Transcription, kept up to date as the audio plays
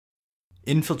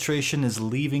Infiltration is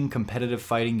leaving competitive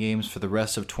fighting games for the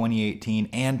rest of 2018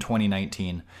 and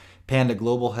 2019. Panda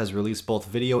Global has released both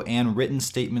video and written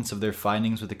statements of their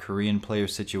findings with the Korean player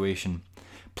situation.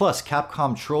 Plus,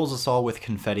 Capcom trolls us all with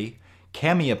confetti.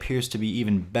 Cammy appears to be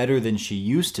even better than she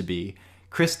used to be.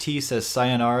 Chris T says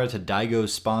sayonara to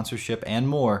Daigo's sponsorship and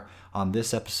more on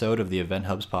this episode of the Event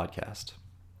Hubs podcast.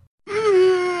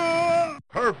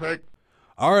 Perfect.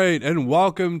 All right, and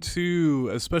welcome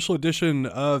to a special edition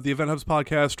of the Event Hubs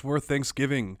podcast for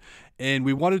Thanksgiving. And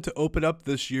we wanted to open up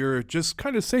this year just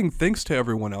kind of saying thanks to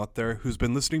everyone out there who's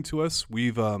been listening to us.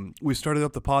 We started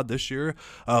up the pod this year.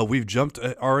 We've jumped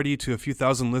already to a few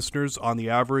thousand listeners on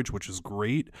the average, which is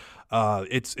great.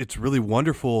 It's really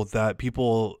wonderful that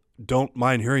people don't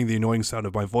mind hearing the annoying sound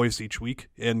of my voice each week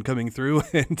and coming through.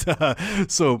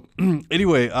 And so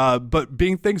anyway, but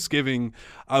being Thanksgiving,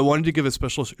 I wanted to give a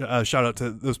special shout out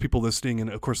to those people listening and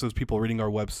of course those people reading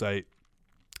our website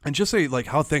and just say like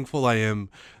how thankful I am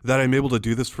that I'm able to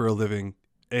do this for a living.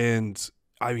 And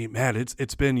I mean, man,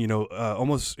 it's been,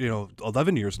 almost,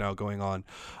 11 years now going on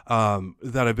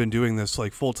that I've been doing this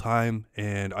like full time.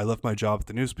 And I left my job at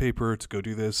the newspaper to go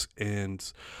do this.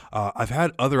 And I've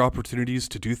had other opportunities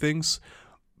to do things,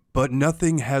 but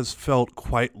nothing has felt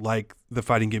quite like the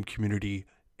fighting game community.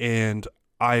 And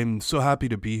I'm so happy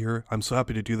to be here. I'm so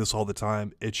happy to do this all the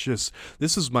time. It's just,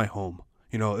 this is my home.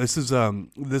 This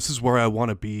is where I want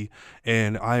to be,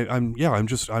 and I'm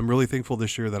really thankful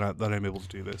this year that I'm able to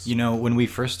do this. When we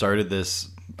first started this,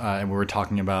 and we were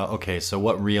talking about, okay, so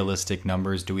what realistic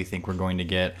numbers do we think we're going to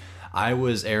get? I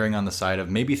was erring on the side of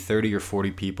maybe 30 or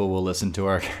 40 people will listen to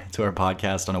our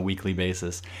podcast on a weekly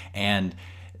basis, and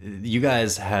you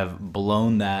guys have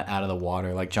blown that out of the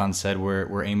water. Like John said,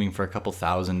 we're aiming for a couple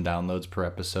thousand downloads per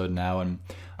episode now,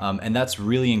 and that's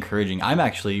really encouraging.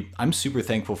 I'm super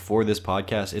thankful for this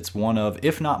podcast. It's one of,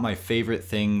 if not my favorite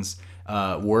things,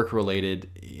 work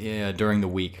related during the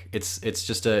week. It's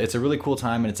a really cool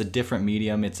time, and it's a different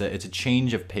medium. It's a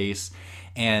change of pace,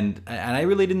 and I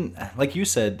really didn't, like you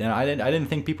said, I didn't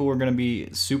think people were going to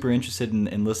be super interested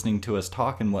in listening to us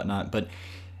talk and whatnot, but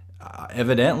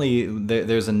evidently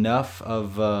there's enough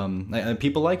of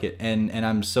people like it, and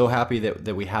I'm so happy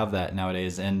that we have that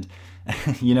nowadays. And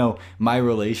my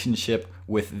relationship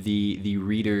with the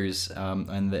readers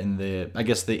and the I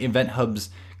guess the Event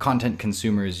Hubs content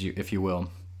consumers, if you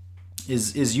will,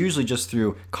 is usually just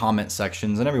through comment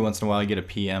sections, and every once in a while I get a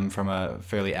PM from a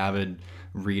fairly avid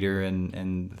reader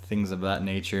and things of that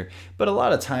nature. But a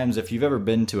lot of times, if you've ever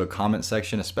been to a comment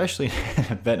section, especially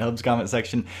Event Hub's comment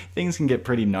section, things can get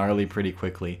pretty gnarly pretty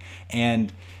quickly.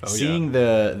 And seeing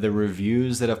the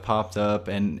reviews that have popped up,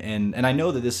 and I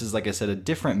know that this is, like I said, a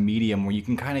different medium where you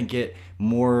can kind of get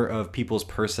more of people's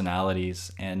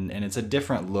personalities, and it's a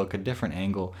different look, a different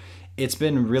angle. It's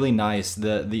been really nice.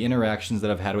 The interactions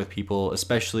that I've had with people,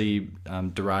 especially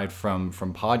derived from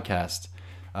podcast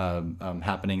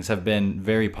happenings, have been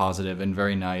very positive and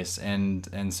very nice,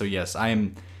 and so yes,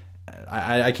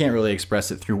 I can't really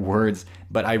express it through words,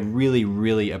 but I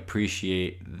really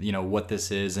appreciate what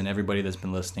this is and everybody that's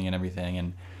been listening and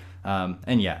everything,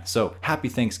 and yeah, so happy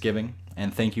Thanksgiving,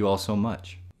 and thank you all so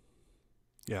much.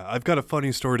 Yeah, I've got a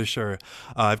funny story to share.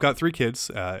 I've got 3 kids,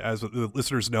 as the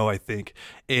listeners know, I think.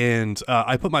 And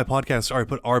I put our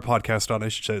podcast on. I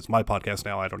should say it's my podcast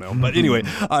now. I don't know. But anyway,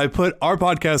 I put our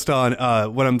podcast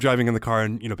on when I'm driving in the car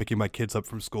and, picking my kids up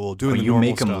from school, doing the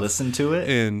normal stuff. You make them listen to it?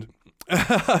 And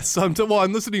so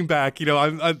I'm listening back,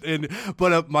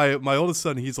 but my oldest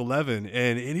son, he's 11,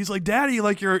 and he's like, Daddy,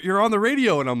 like you're on the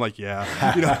radio, and I'm like, yeah,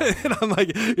 and I'm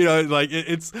like,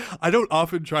 it's, I don't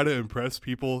often try to impress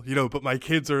people, but my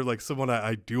kids are like someone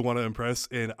I do want to impress.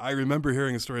 And I remember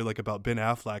hearing a story like about Ben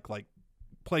Affleck, like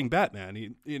playing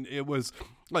Batman. It was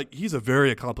like, he's a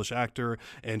very accomplished actor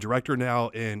and director now,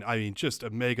 and I mean, just a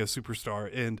mega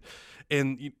superstar, and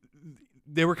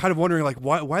they were kind of wondering, like,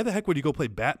 why the heck would you go play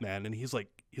Batman? And he's like,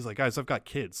 guys, I've got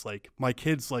kids. Like, my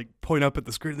kids like point up at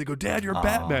the screen and they go, Dad, you're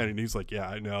Batman. And he's like, yeah,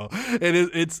 I know. And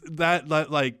it's that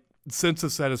like sense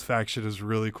of satisfaction is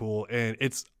really cool. And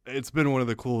it's been one of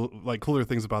the cooler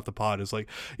things about the pod is like,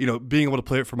 being able to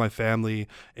play it for my family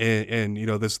and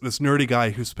this nerdy guy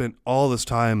who spent all this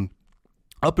time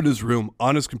up in his room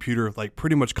on his computer, like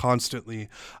pretty much constantly,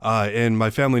 and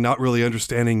my family not really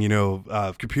understanding,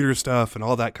 computer stuff and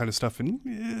all that kind of stuff,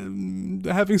 and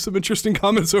having some interesting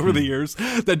comments over the years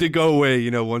that did go away.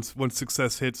 Once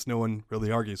success hits, no one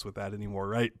really argues with that anymore,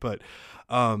 right? But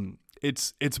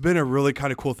it's been a really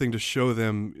kind of cool thing to show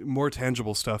them more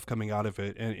tangible stuff coming out of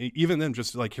it. And even then,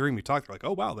 just like hearing me talk, they're like,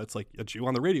 oh, wow, that's you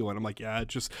on the radio. And I'm like, yeah,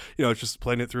 it's just, it's just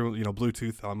playing it through,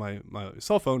 Bluetooth on my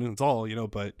cell phone, and it's all,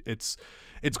 but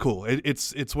it's cool.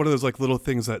 It's one of those like little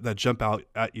things that jump out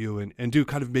at you and do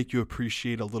kind of make you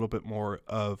appreciate a little bit more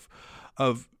of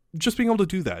just being able to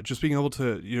do that, just being able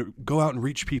to, you know, go out and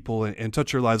reach people and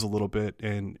touch their lives a little bit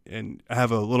and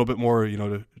have a little bit more, you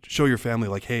know, to show your family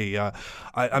like, hey,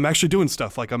 I'm actually doing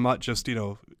stuff. Like I'm not just, you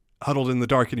know, huddled in the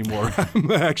dark anymore.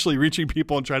 I'm actually reaching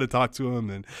people and trying to talk to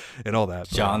them and all that.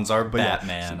 John's our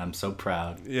Batman. Yeah, I'm so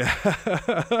proud.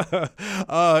 Yeah.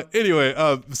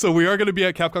 Anyway, so we are going to be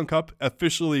at Capcom Cup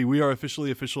officially. We are officially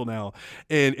official now.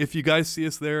 And if you guys see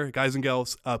us there, guys and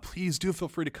gals, please do feel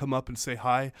free to come up and say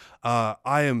hi.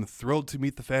 I am thrilled to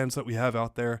meet the fans that we have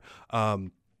out there.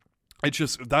 It's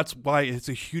just, that's why it's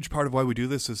a huge part of why we do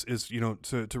this is, you know,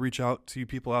 to reach out to you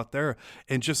people out there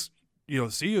and just, you know,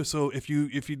 see you. So if you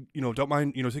don't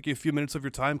mind, you know, taking a few minutes of your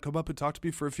time, come up and talk to me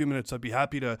for a few minutes. I'd be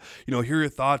happy to, you know, hear your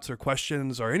thoughts or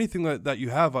questions or anything that you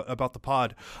have about the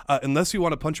pod. Unless you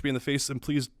want to punch me in the face, and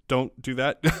please don't do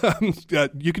that.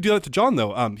 You could do that to John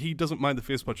though. He doesn't mind the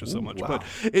face punches so much. Wow. But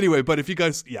anyway, but if you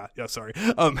guys, sorry.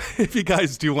 If you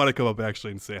guys do want to come up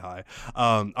actually and say hi,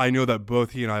 I know that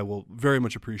both he and I will very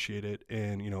much appreciate it.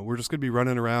 And, you know, we're just going to be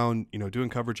running around, you know, doing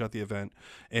coverage at the event,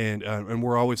 and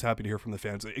we're always happy to hear from the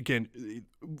fans. Again,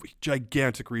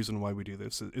 gigantic reason why we do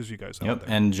this is you guys out there.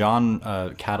 And John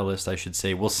Catalyst, I should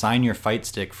say, will sign your fight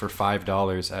stick for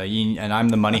 $5. And I'm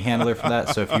the money handler for that.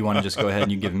 So if you want to just go ahead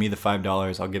and you give me the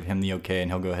 $5, I'll give him the okay,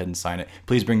 and he'll go ahead and sign it.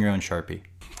 Please bring your own Sharpie.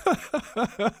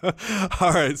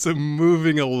 All right, so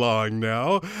moving along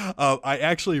now. I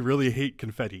actually really hate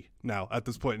confetti now at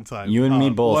this point in time. You and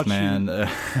me both, man.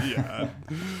 Yeah.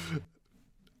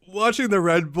 Watching the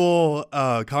Red Bull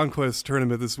Conquest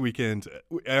tournament this weekend,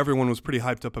 everyone was pretty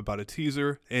hyped up about a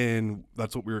teaser, and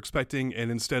that's what we were expecting.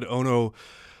 And instead, Ono.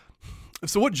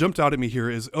 So what jumped out at me here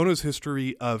is Ono's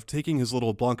history of taking his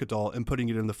little Blanca doll and putting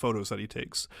it in the photos that he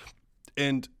takes.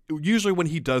 And usually when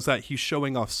he does that, he's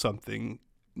showing off something.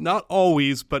 Not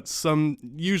always, but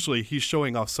usually he's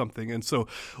showing off something. And so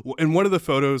in one of the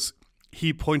photos,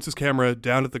 he points his camera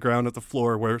down at the ground at the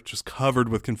floor where it's just covered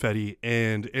with confetti.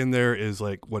 And in there is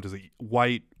like, what is it?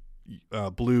 White,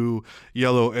 blue,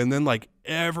 yellow. And then like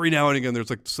every now and again, there's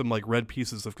like some like red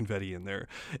pieces of confetti in there.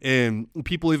 And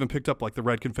people even picked up like the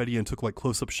red confetti and took like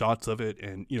close up shots of it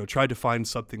and, you know, tried to find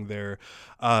something there.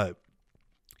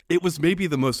 It was maybe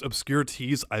the most obscure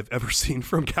tease I've ever seen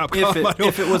from Capcom.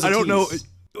 If it was a I don't tease. know.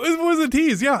 It was a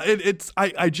tease, yeah.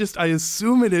 I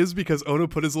assume it is because Ono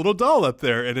put his little doll up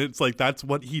there, and it's like that's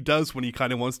what he does when he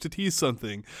kind of wants to tease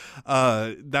something.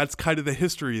 That's kind of the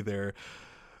history there.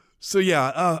 So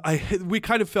yeah, we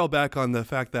kind of fell back on the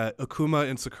fact that Akuma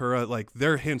and Sakura, like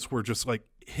their hints were just like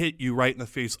hit you right in the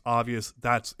face, obvious.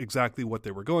 That's exactly what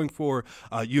they were going for.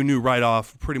 You knew right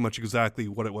off pretty much exactly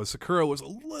what it was. Sakura was a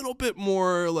little bit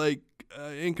more like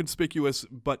inconspicuous,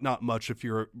 but not much if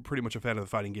you're pretty much a fan of the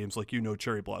fighting games. Like, you know,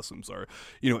 cherry blossoms are,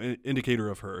 you know, an indicator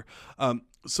of her.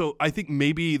 So I think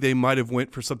maybe they might have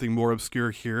went for something more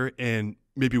obscure here and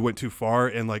maybe went too far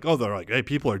and like, oh, they're like, hey,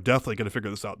 people are definitely going to figure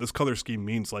this out. This color scheme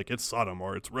means like it's Sodom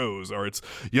or it's Rose or it's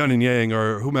Yin and Yang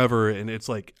or whomever. And it's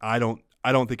like, I don't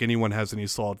think anyone has any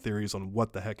solid theories on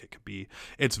what the heck it could be.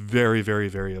 It's very, very,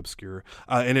 very obscure.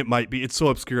 And it's so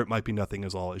obscure, it might be nothing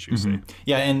as all, as you say.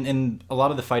 Yeah, and a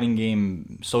lot of the fighting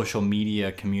game social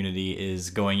media community is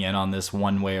going in on this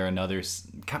one way or another,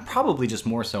 probably just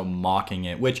more so mocking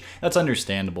it, which that's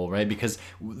understandable, right? Because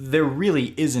there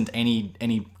really isn't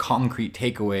any concrete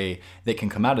takeaway that can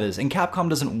come out of this. And Capcom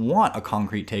doesn't want a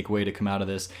concrete takeaway to come out of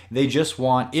this. They just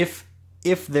want, if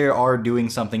they are doing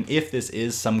something, if this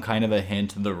is some kind of a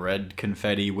hint, the red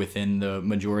confetti within the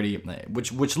majority,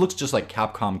 which looks just like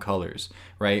Capcom colors,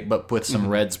 right? But with some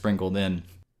red sprinkled in.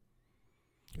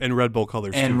 And Red Bull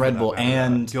colors and too, Red Bull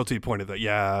and Guilty pointed that.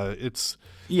 Yeah, it's.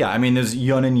 Yeah, I mean, there's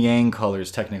Yin and Yang colors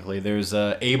technically. There's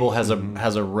Abel has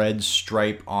a red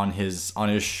stripe on his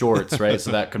shorts, right?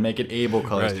 So that could make it Abel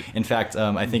colors. Right. In fact,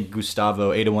 I think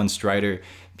Gustavo 801 Strider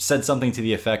said something to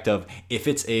the effect of, if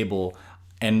it's Abel.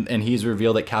 And he's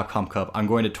revealed at Capcom Cup, I'm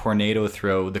going to tornado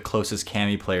throw the closest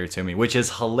Cammy player to me, which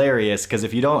is hilarious. Because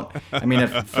if you don't, I mean,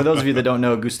 for those of you that don't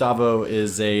know, Gustavo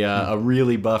is a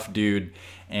really buff dude.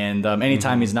 And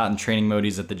anytime he's not in training mode,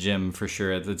 he's at the gym for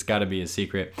sure. It's got to be a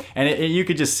secret. And you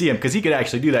could just see him, because he could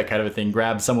actually do that kind of a thing.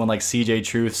 Grab someone like CJ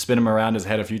Truth, spin him around his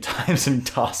head a few times and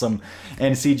toss him.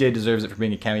 And CJ deserves it for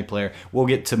being a Cammy player. We'll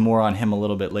get to more on him a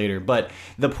little bit later. But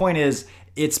the point is,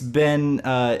 it's been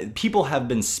people have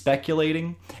been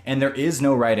speculating, and there is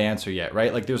no right answer yet,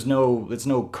 right? Like it's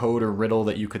no code or riddle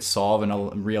that you could solve and I'll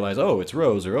realize, oh, it's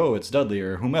Rose, or oh, it's Dudley,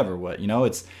 or whomever. What, you know,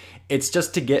 it's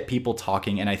just to get people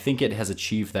talking, and I think it has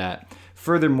achieved that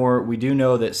furthermore, we do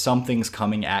know that something's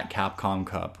coming at Capcom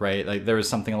Cup, right? Like there was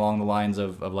something along the lines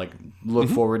of like look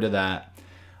forward to that.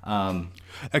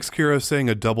 Xkira saying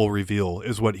a double reveal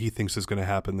is what he thinks is going to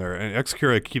happen there, and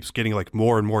Xkira keeps getting like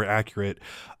more and more accurate.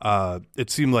 It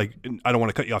seemed like, I don't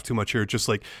want to cut you off too much here, just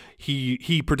like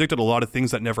he predicted a lot of things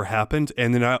that never happened,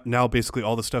 and then now basically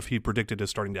all the stuff he predicted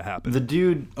is starting to happen. The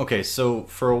dude, okay, so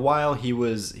for a while he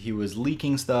was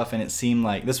leaking stuff, and it seemed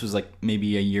like this was like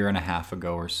maybe a year and a half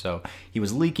ago or so. He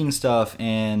was leaking stuff,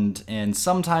 and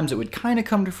sometimes it would kind of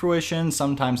come to fruition,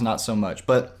 sometimes not so much,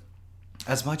 but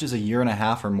as much as a year and a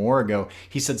half or more ago,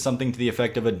 he said something to the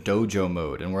effect of a dojo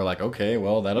mode. And we're like, okay,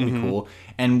 well, that'll be cool.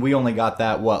 And we only got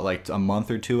that, like a month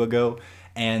or two ago.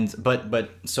 And but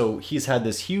so he's had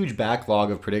this huge backlog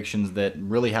of predictions that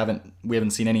really we haven't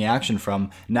seen any action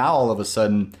from. Now all of a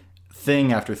sudden,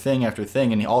 thing after thing after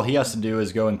thing, and all he has to do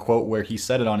is go and quote where he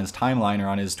said it on his timeline or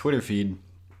on his Twitter feed.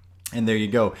 And there you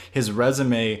go. His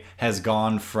resume has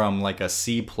gone from like a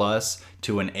C+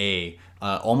 to an A.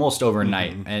 Almost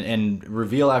overnight, and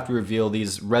reveal after reveal,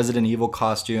 these Resident Evil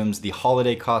costumes, the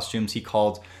holiday costumes, he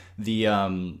called the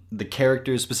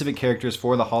characters, specific characters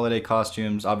for the holiday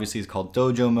costumes, obviously is called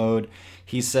Dojo Mode.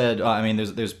 He said, I mean,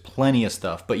 there's plenty of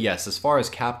stuff, but yes, as far as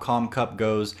Capcom Cup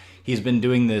goes, he's been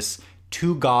doing this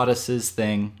two goddesses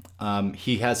thing.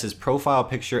 He has his profile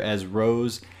picture as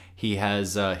Rose. He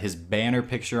has his banner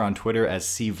picture on Twitter as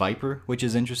Sea Viper, which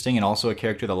is interesting, and also a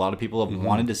character that a lot of people have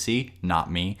wanted to see,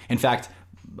 not me. In fact,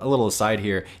 a little aside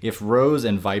here, if Rose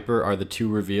and Viper are the two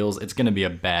reveals, it's going to be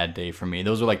a bad day for me.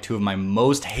 Those are like two of my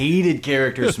most hated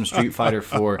characters from Street Fighter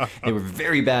 4. They were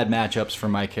very bad matchups for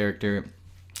my character.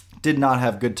 Did not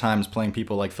have good times playing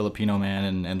people like Filipino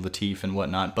Man and Latif and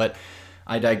whatnot, but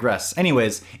I digress.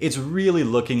 Anyways, it's really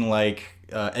looking like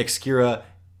Xkira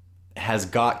has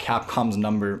got Capcom's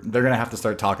number. They're going to have to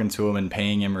start talking to him and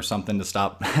paying him or something to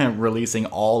stop releasing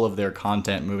all of their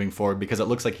content moving forward, because it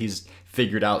looks like he's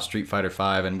figured out Street Fighter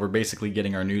V, and we're basically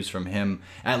getting our news from him,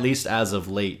 at least as of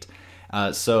late.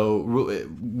 So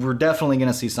we're definitely going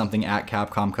to see something at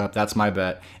Capcom Cup. That's my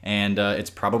bet. And it's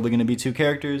probably going to be two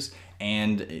characters,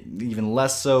 and even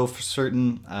less so for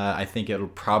certain, I think it'll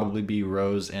probably be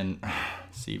Rose and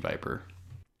Sea Viper.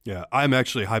 Yeah, I'm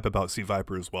actually hype about Sea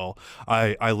Viper as well.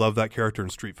 I love that character in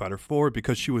Street Fighter 4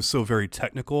 because she was so very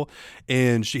technical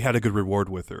and she had a good reward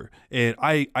with her. And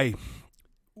I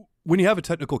when you have a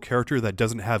technical character that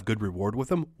doesn't have good reward with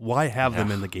them, why have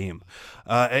them in the game?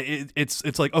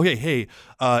 It's like, okay, hey,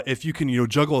 if you can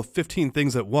juggle 15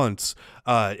 things at once,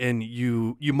 and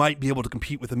you might be able to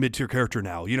compete with a mid-tier character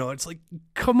now. It's like,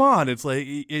 come on. It's like,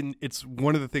 it's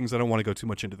one of the things. I don't want to go too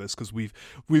much into this because we've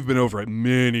been over it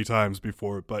many times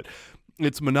before, but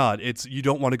it's Manad. You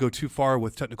don't want to go too far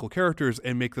with technical characters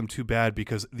and make them too bad,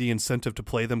 because the incentive to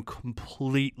play them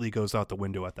completely goes out the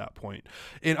window at that point.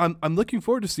 And I'm looking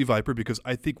forward to Sea Viper because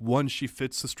I think, one, she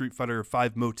fits the Street Fighter V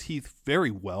motif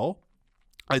very well.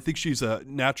 I think she's a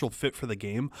natural fit for the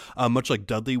game, much like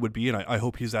Dudley would be, and I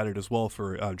hope he's added as well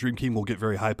for Dream King. Will get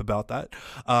very hype about that.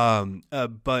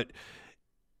 But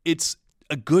it's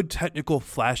a good technical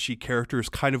flashy character is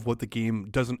kind of what the game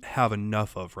doesn't have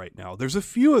enough of right now. There's a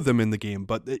few of them in the game,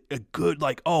 but a good,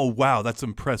 like, oh wow, that's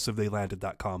impressive they landed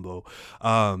that combo.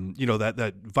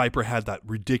 That Viper had that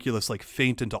ridiculous like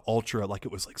feint into ultra, like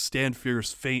it was like stand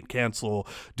fierce, feint, cancel,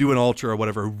 do an ultra or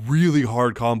whatever, really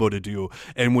hard combo to do.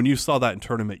 And when you saw that in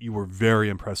tournament, you were very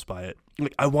impressed by it.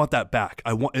 Like, I want that back.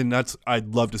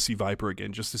 I'd love to see Viper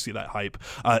again, just to see that hype.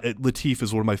 Latif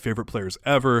is one of my favorite players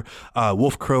ever.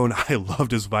 Wolf Crone, I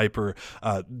loved his Viper.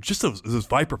 Just those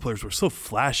Viper players were so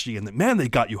flashy, and man, they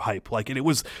got you hype. Like, and it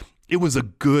was a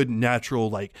good natural,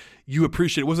 like, you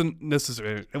appreciate. It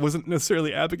wasn't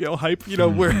necessarily Abigail hype,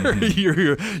 where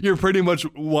you're pretty much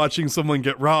watching someone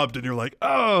get robbed, and you're like,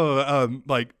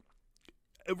 like.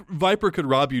 Viper could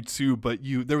rob you too, but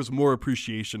there was more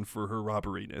appreciation for her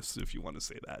robberiness, if you want to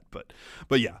say that. But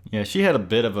yeah, she had a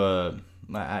bit of a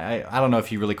I don't know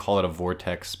if you really call it a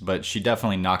vortex, but she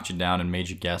definitely knocked you down and made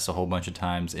you guess a whole bunch of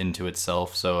times into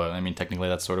itself. So I mean, technically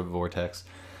that's sort of a vortex.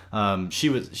 She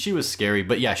was scary,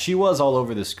 but yeah, she was all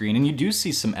over the screen, and you do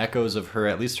see some echoes of her,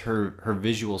 at least her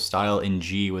visual style in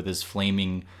G, with his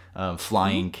flaming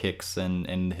flying kicks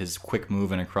and his quick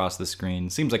moving across the screen.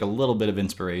 Seems like a little bit of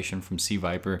inspiration from Sea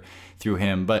Viper through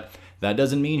him, but that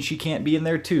doesn't mean she can't be in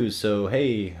there too. So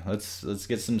hey, let's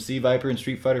get some Sea Viper in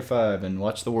Street Fighter V and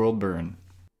watch the world burn.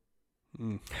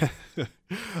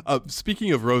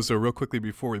 Speaking of Rose, though, real quickly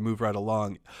before we move right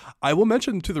along, I will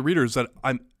mention to the readers that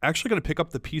I'm actually going to pick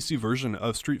up the PC version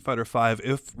of Street Fighter V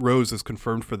if Rose is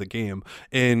confirmed for the game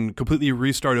and completely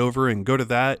restart over and go to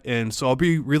that. And so I'll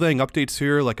be relaying updates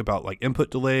here, like about like input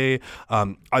delay.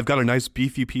 I've got a nice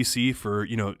beefy PC for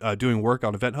doing work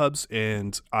on event hubs,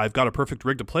 and I've got a perfect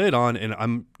rig to play it on. And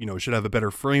I'm should have a better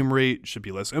frame rate, should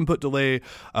be less input delay,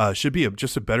 should be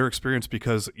just a better experience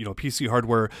because PC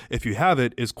hardware, if you have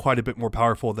it, is quite a bit more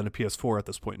powerful than a PS4 at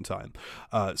this point in time.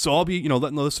 So I'll be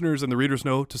letting the listeners and the readers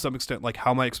know to some extent like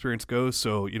how my experience goes.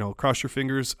 So cross your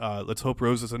fingers. Let's hope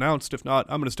Rose is announced. If not,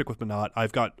 I'm going to stick with Minot.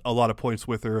 I've got a lot of points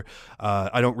with her.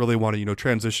 I don't really want to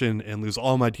transition and lose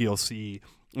all my DLC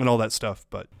and all that stuff,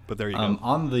 but there you go.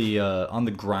 On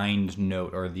the grind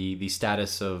note, or the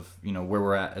status of where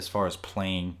we're at as far as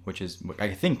playing, which is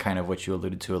I think kind of what you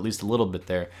alluded to at least a little bit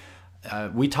there.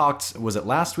 We talked, was it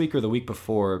last week or the week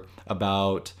before,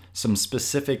 about some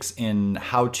specifics in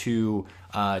how to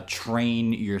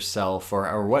train yourself,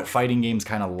 or what fighting games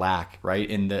kind of lack, right,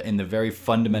 in the very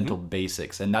fundamental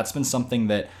basics. And that's been something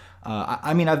that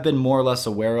I've been more or less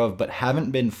aware of, but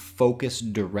haven't been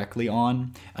focused directly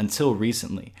on until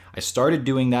recently. I started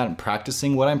doing that and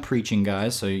practicing what I'm preaching,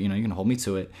 guys, so you can hold me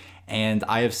to it. And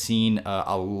I have seen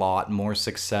a lot more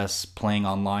success playing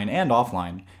online and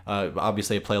offline.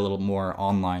 Obviously, I play a little more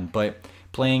online, but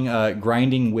playing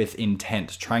grinding with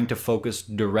intent, trying to focus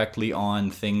directly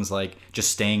on things like just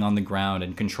staying on the ground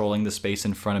and controlling the space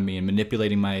in front of me and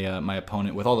manipulating my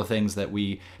opponent with all the things that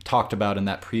we talked about in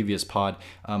that previous pod.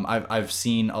 I've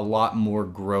seen a lot more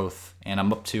growth, and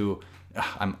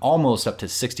I'm almost up to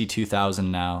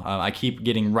 62,000 now. I keep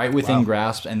getting right within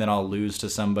grasp, and then I'll lose to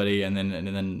somebody, and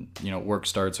then work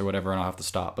starts or whatever, and I'll have to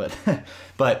stop.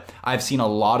 But I've seen a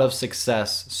lot of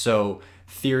success. So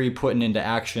theory putting into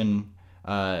action,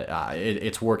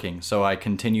 it's working. So I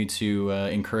continue to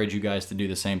encourage you guys to do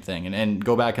the same thing, and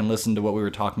go back and listen to what we were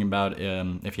talking about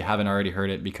if you haven't already heard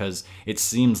it, because it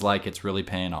seems like it's really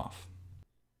paying off.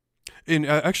 And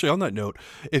actually, on that note,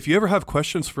 if you ever have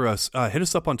questions for us, hit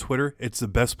us up on Twitter. It's the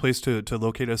best place to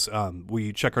locate us.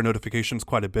 We check our notifications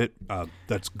quite a bit.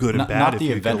 That's good and bad. Not if the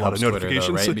you event get a lot of Twitter,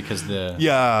 notifications, though,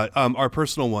 right? Because our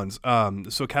personal ones.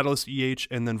 So Catalyst EH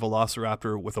and then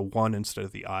Velociraptor with a 1 instead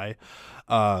of the I.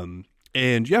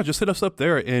 And yeah, just hit us up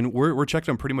there, and we're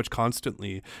checking them pretty much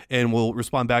constantly, and we'll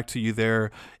respond back to you there.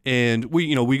 And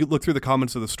we look through the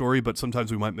comments of the story, but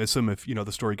sometimes we might miss them if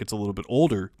the story gets a little bit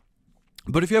older.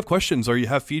 But if you have questions, or you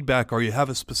have feedback, or you have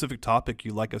a specific topic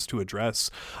you'd like us to address,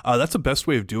 that's the best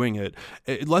way of doing it.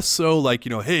 Less so like,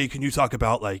 hey, can you talk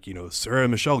about like, Sarah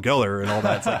Michelle Gellar and all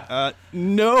that? It's like,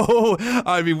 no,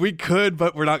 I mean, we could,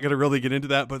 but we're not going to really get into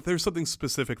that. But there's something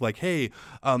specific like, hey,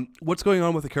 what's going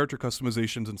on with the character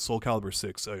customizations in Soul Calibur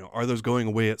 6? Are those going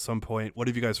away at some point? What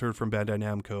have you guys heard from Bandai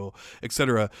Namco,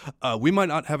 etc.? We might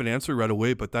not have an answer right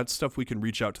away, but that's stuff we can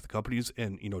reach out to the companies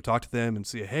and, talk to them and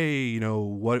say, hey,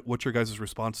 what's your guys'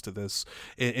 response to this,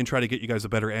 and try to get you guys a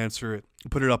better answer,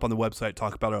 put it up on the website,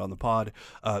 talk about it on the pod.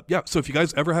 So if you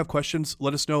guys ever have questions,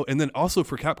 let us know. And then also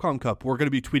for Capcom Cup, we're going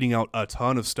to be tweeting out a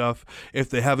ton of stuff. If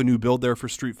they have a new build there for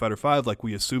Street Fighter V, like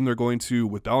we assume they're going to,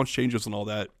 with balance changes and all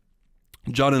that,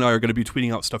 John and I are going to be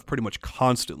tweeting out stuff pretty much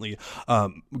constantly.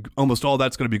 Almost all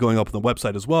that's going to be going up on the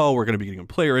website as well. We're going to be getting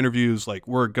player interviews. Like,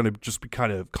 we're going to just be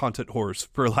kind of content whores,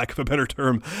 for lack of a better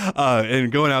term,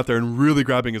 and going out there and really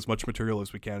grabbing as much material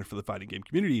as we can for the fighting game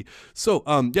community. So,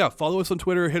 follow us on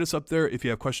Twitter. Hit us up there if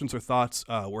you have questions or thoughts.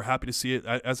 We're happy to see it.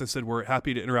 As I said, we're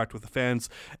happy to interact with the fans.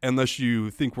 Unless you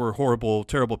think we're horrible,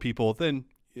 terrible people, then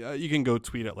you can go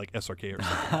tweet at like SRK or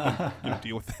something and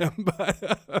deal with them.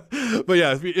 But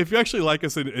yeah, if you actually like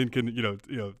us and can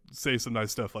say some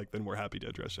nice stuff, like, then we're happy to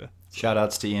address you. Shout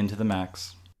outs to Ian to the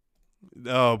max.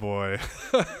 Oh boy.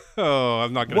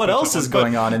 I'm not gonna. What else is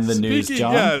going on in the news,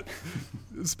 John? Yeah,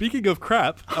 speaking of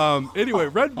crap, anyway,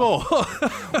 Red Bull.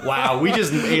 Wow, we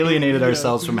just alienated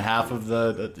ourselves from half of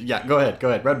the go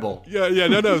ahead, Red Bull.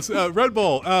 Red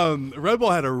Bull. Red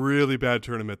Bull had a really bad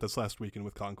tournament this last weekend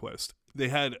with Conquest. They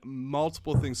had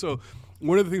multiple things. So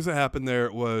one of the things that happened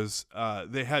there was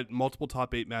they had multiple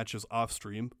top 8 matches off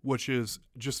stream, which is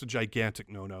just a gigantic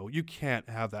no-no. You can't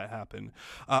have that happen.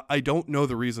 I don't know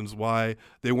the reasons why.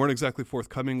 They weren't exactly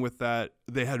forthcoming with that.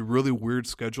 They had really weird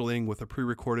scheduling with a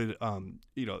pre-recorded,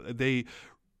 they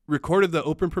recorded the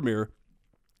open premiere,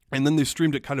 and then they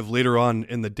streamed it kind of later on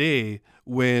in the day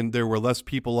when there were less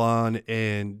people on,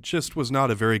 and just was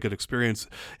not a very good experience.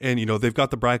 And, they've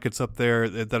got the brackets up there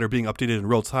that are being updated in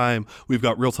real time. We've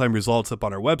got real-time results up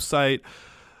on our website.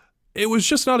 It was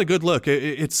just not a good look.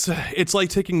 It's like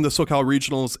taking the SoCal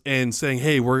Regionals and saying,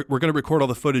 "Hey, we're going to record all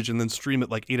the footage and then stream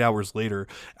it like 8 hours later."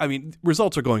 I mean,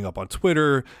 results are going up on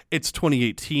Twitter. It's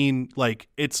 2018. Like,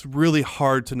 it's really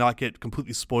hard to not get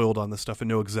completely spoiled on this stuff and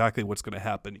know exactly what's going to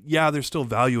happen. Yeah, there's still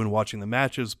value in watching the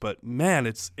matches, but man,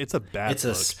 it's a bad. It's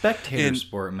look. a spectator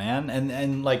sport, man,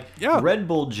 and like Yeah. Red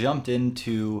Bull jumped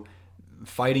into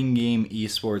fighting game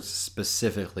esports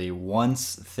specifically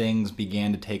once things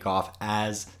began to take off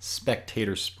as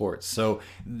spectator sports. So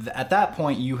at that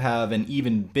point, you have an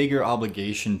even bigger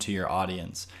obligation to your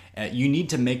audience. You need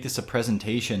to make this a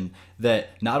presentation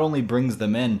that not only brings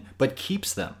them in, but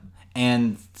keeps them.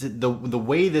 And the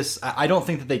way this, I don't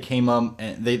think that they came up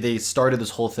and they started this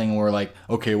whole thing where like,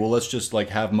 okay, well, let's just like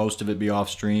have most of it be off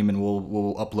stream and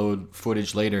we'll upload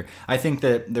footage later. I think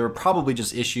that there were probably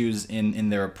just issues in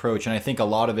their approach, and I think a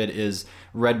lot of it is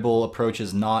Red Bull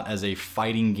approaches not as a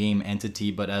fighting game entity,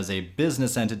 but as a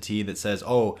business entity that says,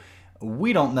 oh,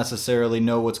 we don't necessarily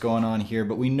know what's going on here,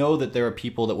 but we know that there are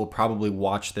people that will probably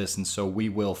watch this, and so we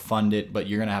will fund it, but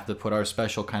you're going to have to put our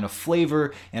special kind of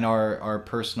flavor and our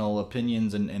personal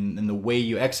opinions and the way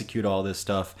you execute all this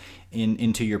stuff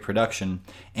into your production.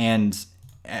 And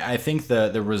I think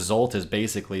the result is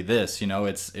basically this,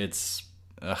 it's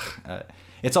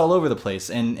all over the place,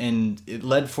 and it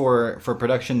led for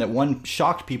production that one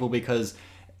shocked people because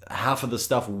half of the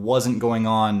stuff wasn't going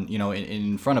on,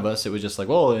 in front of us. It was just like,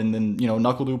 well, and then,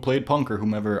 NuckleDu played Punk or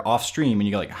whomever off stream, and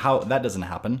you go like, how that doesn't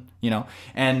happen,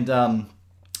 and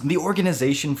the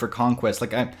organization for Conquest,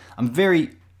 like I'm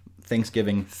very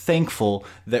thankful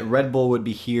that Red Bull would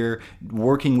be here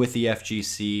working with the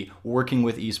FGC, working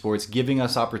with esports, giving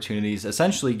us opportunities,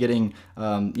 essentially getting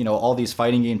all these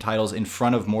fighting game titles in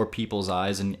front of more people's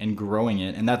eyes and growing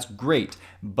it, and that's great.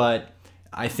 But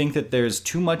I think that there's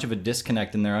too much of a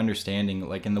disconnect in their understanding,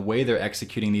 like in the way they're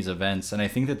executing these events. And I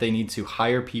think that they need to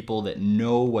hire people that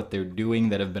know what they're doing,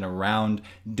 that have been around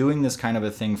doing this kind of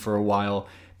a thing for a while.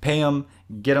 Pay them,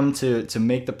 get them to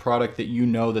make the product that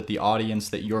that the audience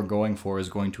that you're going for is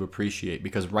going to appreciate.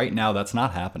 Because right now, that's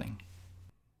not happening.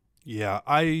 Yeah,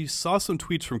 I saw some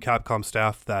tweets from Capcom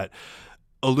staff that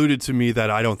alluded to me that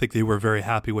I don't think they were very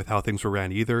happy with how things were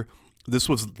ran either. This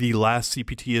was the last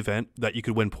CPT event that you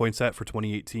could win points at for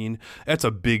 2018. That's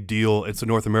a big deal. It's a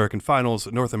North American finals.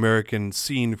 The North American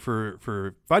scene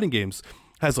for fighting games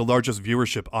has the largest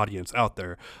viewership audience out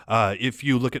there. If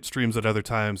you look at streams at other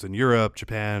times in Europe,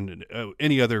 Japan, and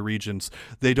any other regions,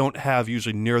 they don't have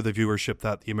usually near the viewership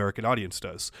that the American audience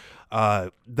does.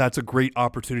 That's a great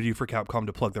opportunity for Capcom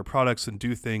to plug their products and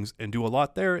do things and do a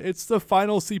lot there. It's the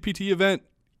final CPT event.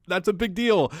 That's a big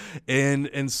deal.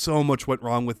 And so much went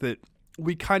wrong with it.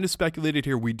 We kind of speculated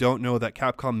here. We don't know that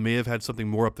Capcom may have had something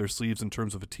more up their sleeves in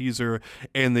terms of a teaser,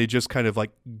 and they just kind of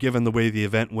like, given the way the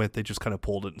event went, they just kind of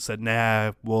pulled it and said,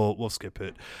 nah, we'll skip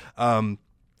it.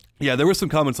 Yeah, there were some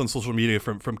comments on social media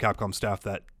from Capcom staff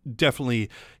that definitely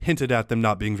hinted at them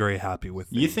not being very happy with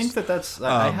things. You think that's...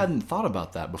 I hadn't thought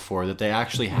about that before, that they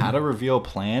actually had a reveal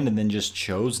planned and then just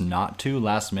chose not to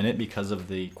last minute because of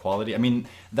the quality. I mean,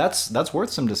 that's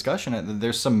worth some discussion.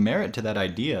 There's some merit to that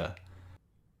idea.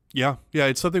 Yeah,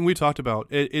 it's something we talked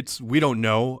about. We don't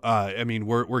know. I mean,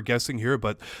 we're guessing here,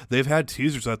 but they've had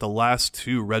teasers at the last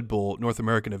two Red Bull North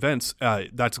American events.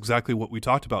 That's exactly what we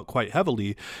talked about quite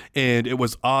heavily, and it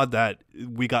was odd that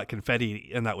we got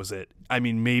confetti and that was it. I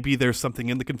mean, maybe there's something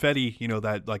in the confetti,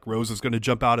 that like Rose is going to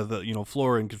jump out of the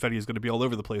floor and confetti is going to be all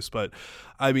over the place. But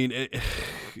I mean,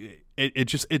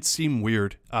 it seemed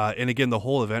weird. And again, the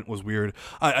whole event was weird.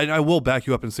 I will back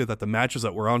you up and say that the matches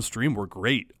that were on stream were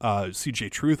great.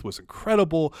 CJ Truth was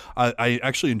incredible. I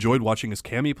actually enjoyed watching his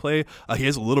Cammy play. He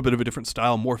has a little bit of a different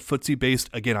style, more footsie based.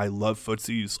 Again, I love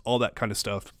footsies, all that kind of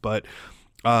stuff. But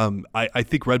I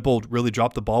think Red Bull really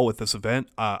dropped the ball with this event.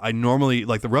 I normally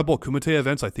like the Red Bull Kumite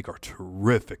events. I think are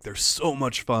terrific. They're so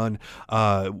much fun.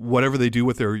 Whatever they do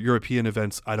with their European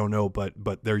events, I don't know,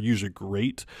 but they're usually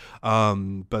great.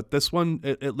 But this one,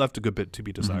 it left a good bit to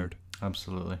be desired. Mm-hmm.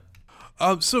 Absolutely.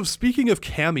 So speaking of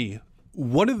Cammy,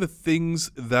 one of the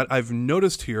things that I've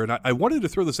noticed here, and I wanted to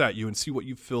throw this at you and see what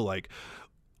you feel like.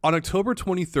 On October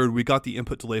 23rd, we got the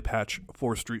input delay patch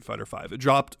for Street Fighter V. It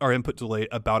dropped our input delay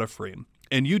about a frame.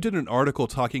 And you did an article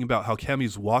talking about how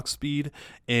Cammy's walk speed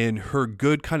and her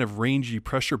good kind of rangy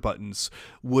pressure buttons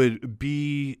would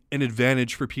be an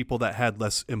advantage for people that had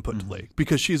less input delay,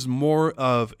 because she's more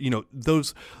of,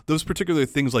 those particular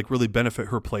things like really benefit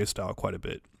her play style quite a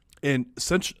bit. And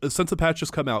since the patch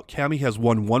has come out, Cammy has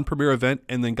won one premier event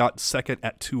and then got second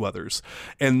at two others.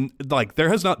 And like there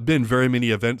has not been very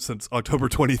many events since October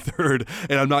 23rd,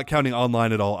 and I'm not counting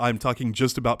online at all. I'm talking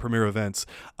just about premier events.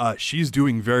 She's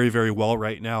doing very, very well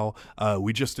right now.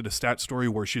 We just did a stat story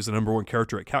where she's the number one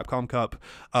character at Capcom Cup.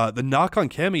 The knock on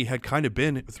Cammy had kind of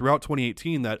been throughout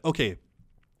 2018 that, okay,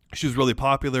 she's really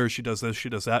popular, she does this, she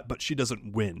does that, but she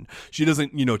doesn't win. She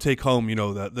doesn't, take home,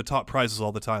 the top prizes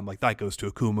all the time. Like that goes to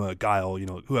Akuma, Guile,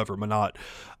 whoever, Manat.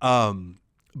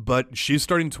 But she's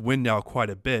starting to win now quite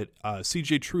a bit.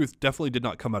 CJ Truth definitely did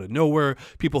not come out of nowhere.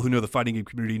 People who know the fighting game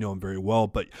community know him very well,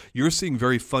 but you're seeing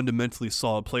very fundamentally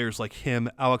solid players like him,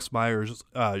 Alex Myers,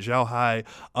 Zhao Hai,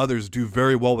 others do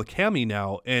very well with Cammy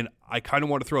now. And I kind of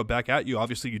want to throw it back at you.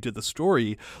 Obviously, you did the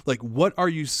story. Like, what are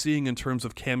you seeing in terms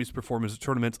of Cammy's performance at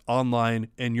tournaments online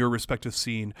and your respective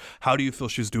scene? How do you feel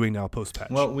she's doing now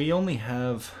post-patch? Well, we only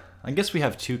have, I guess we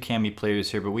have two Cammy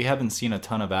players here, but we haven't seen a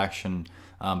ton of action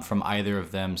from either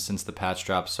of them since the patch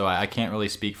drop, so I can't really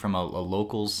speak from a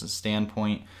locals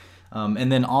standpoint.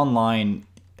 And then online,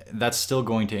 that's still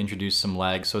going to introduce some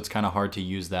lag, so it's kind of hard to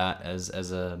use that as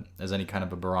any kind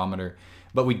of a barometer.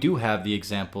 But we do have the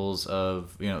examples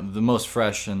of, the most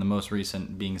fresh and the most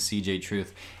recent being CJ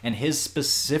Truth, and his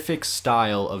specific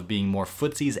style of being more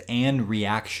footsies and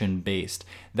reaction based.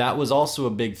 That was also a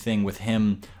big thing with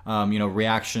him,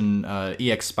 reaction,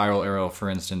 EX spiral arrow, for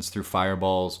instance, through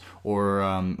fireballs,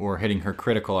 or hitting her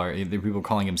critical art. People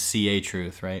calling him CA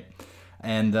Truth, right?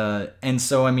 And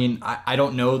so, I mean, I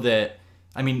don't know that.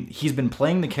 I mean, he's been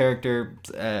playing the character,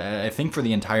 I think, for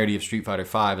the entirety of Street Fighter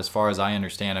V, as far as I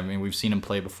understand. I mean, we've seen him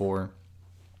play before,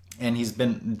 and he's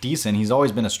been decent. He's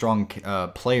always been a strong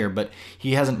player, but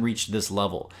he hasn't reached this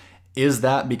level. Is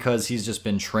that because he's just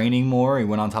been training more? He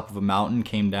went on top of a mountain,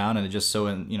 came down, and it just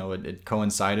it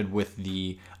coincided with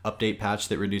the update patch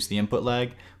that reduced the input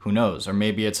lag? Who knows? Or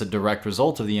maybe it's a direct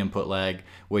result of the input lag,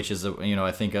 which is,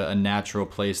 I think a natural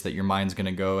place that your mind's going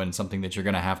to go and something that you're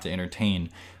going to have to entertain.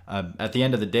 At the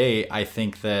end of the day, I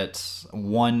think that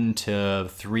 1 to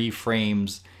 3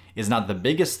 frames is not the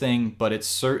biggest thing, but it's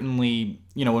certainly,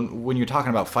 when you're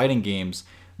talking about fighting games,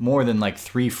 more than like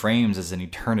 3 frames is an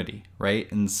eternity, right?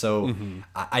 And so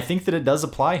I think that it does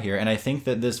apply here, and I think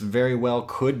that this very well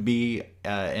could be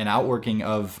an outworking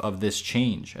of this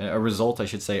change, a result, I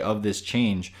should say, of this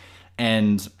change.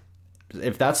 And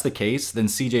if that's the case, then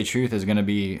CJ Truth is going to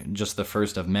be just the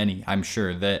first of many, I'm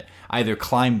sure, that either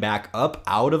climb back up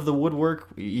out of the woodwork,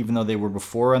 even though they were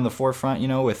before on the forefront,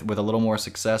 with a little more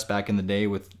success back in the day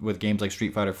with games like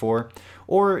Street Fighter 4,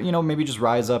 or, maybe just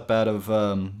rise up out of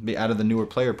the newer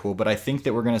player pool. But I think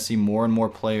that we're going to see more and more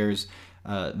players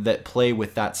that play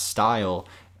with that style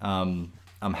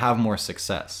have more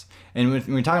success. And when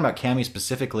we're talking about Cammy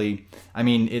specifically, I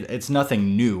mean, it's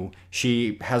nothing new.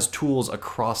 She has tools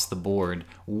across the board.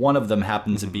 One of them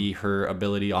happens to be her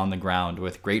ability on the ground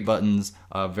with great buttons,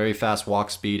 very fast walk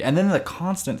speed, and then the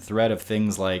constant threat of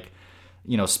things like,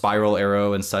 spiral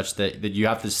arrow and such that you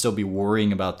have to still be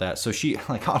worrying about that. So she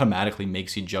automatically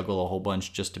makes you juggle a whole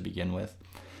bunch just to begin with.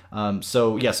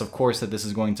 So yes, of course, that this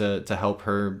is going to help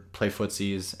her play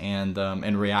footsies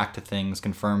and react to things,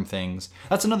 confirm things.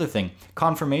 That's another thing,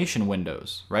 confirmation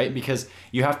windows, right? Because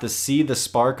you have to see the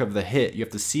spark of the hit, you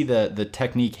have to see the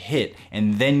technique hit,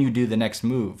 and then you do the next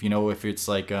move. If it's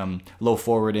like low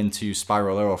forward into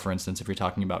spiral arrow, for instance, if you're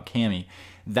talking about Cammy,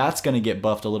 that's going to get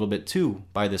buffed a little bit too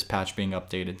by this patch being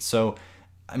updated. So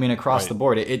I mean, across the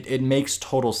board, it makes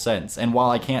total sense. And while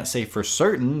I can't say for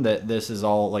certain that this is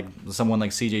all like someone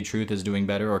like CJ Truth is doing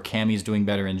better or Cammy's doing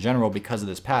better in general because of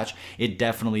this patch, it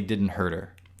definitely didn't hurt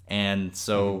her. And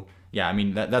so, yeah, I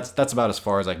mean, that's about as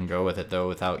far as I can go with it, though,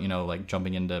 without,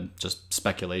 jumping into just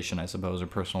speculation, I suppose, or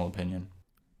personal opinion.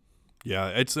 Yeah,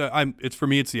 it's for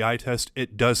me, it's the eye test.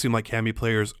 It does seem like Cammy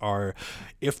players are,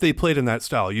 if they played in that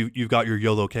style, you've got your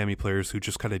YOLO Cammy players who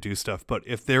just kind of do stuff. But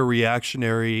if they're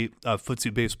reactionary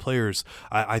footsie based players,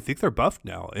 I think they're buffed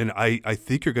now, and I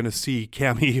think you're going to see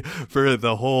Cammy for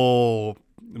the whole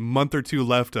month or two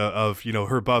left of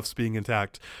her buffs being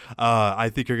intact. I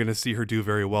think you're going to see her do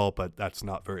very well, but that's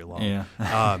not very long.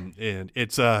 Yeah. And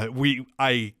it's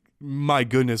my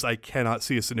goodness, I cannot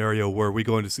see a scenario where we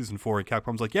go into season 4 and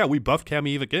Capcom's like, yeah, we buffed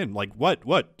Cammy again. Like, what?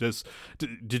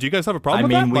 Did you guys have a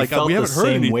problem with that? We felt we haven't heard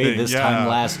anything. Way this time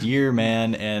last year,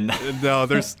 man. And no,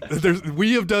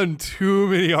 we have done too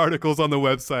many articles on the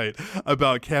website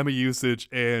about Cammy usage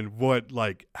and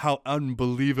how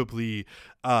unbelievably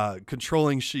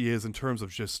controlling she is in terms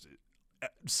of just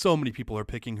so many people are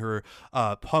picking her.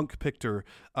 Punk picked her.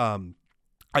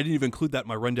 I didn't even include that in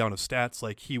my rundown of stats.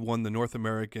 Like, he won the North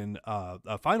American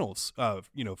finals, for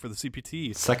the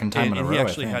CPT. Second time in a row, he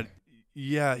actually I think. had.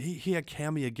 Yeah, he had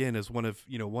Cammy again as one of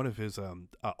his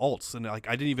alts, and like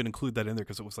I didn't even include that in there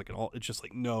because it was like an alt. It's just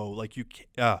like, no, like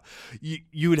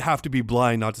you would have to be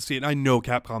blind not to see it. And I know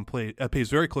Capcom pays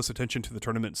very close attention to the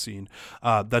tournament scene.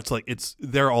 That's like,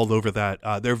 they're all over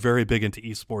that. They're very big into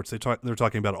esports. They're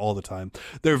talking about it all the time.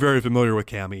 They're very familiar with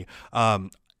Cammy.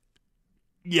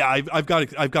 Yeah, I've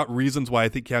got reasons why I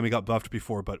think Cammy got buffed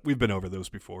before, but we've been over those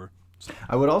before.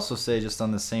 I would also say, just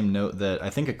on the same note, that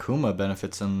I think Akuma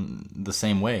benefits in the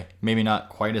same way. Maybe not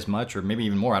quite as much, or maybe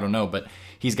even more, I don't know, but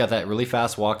he's got that really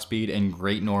fast walk speed and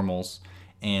great normals.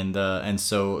 And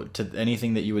so, to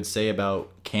anything that you would say about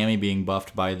Cammy being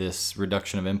buffed by this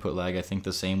reduction of input lag, I think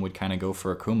the same would kind of go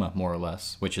for Akuma, more or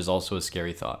less, which is also a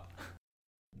scary thought.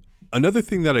 Another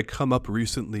thing that had come up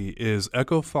recently is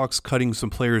Echo Fox cutting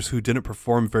some players who didn't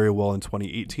perform very well in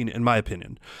 2018, in my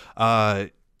opinion.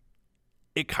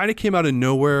 It kind of came out of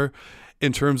nowhere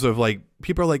in terms of, like,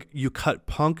 people are like, you cut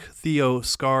Punk, Theo,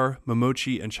 Scar,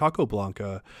 Momochi, and Choco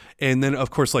Blanca. And then, of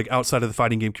course, like, outside of the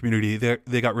fighting game community,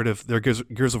 they got rid of their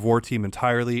Gears of War team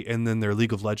entirely. And then their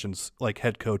League of Legends, like,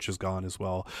 head coach is gone as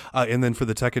well. And then for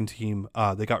the Tekken team,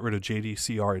 they got rid of JD,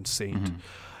 CR, and Saint. Mm-hmm.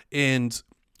 And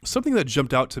something that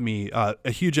jumped out to me,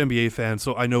 a huge NBA fan,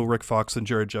 so I know Rick Fox and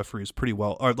Jared Jeffries pretty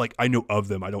well. Or, like, I know of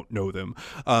them, I don't know them.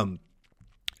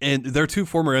 And they're two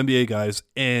former NBA guys,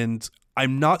 and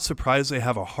I'm not surprised they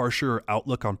have a harsher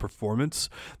outlook on performance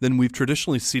than we've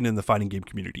traditionally seen in the fighting game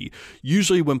community.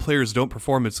 Usually when players don't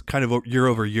perform, it's kind of year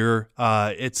over year.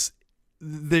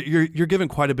 You're given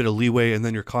quite a bit of leeway, and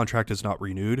then your contract is not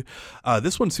renewed.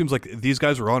 This one seems like these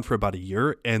guys were on for about a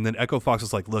year, and then Echo Fox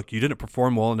is like, look, you didn't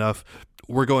perform well enough.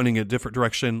 We're going in a different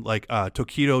direction. Like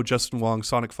Tokido, Justin Wong,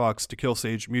 Sonic Fox, To Kill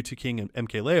Sage, Mewtwo King, and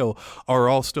MKLeo are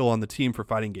all still on the team for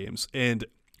fighting games. And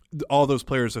all those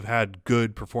players have had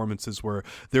good performances where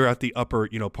they're at the upper,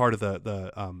 part of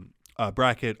the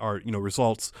bracket, or,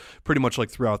 results pretty much like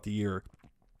throughout the year.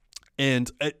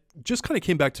 And it just kind of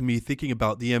came back to me thinking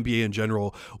about the NBA in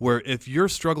general, where if you're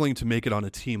struggling to make it on a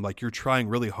team, like you're trying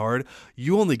really hard,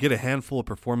 you only get a handful of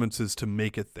performances to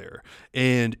make it there.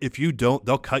 And if you don't,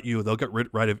 they'll cut you. They'll get rid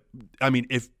of. I mean,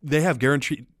 if they have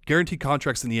guaranteed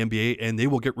contracts in the NBA, and they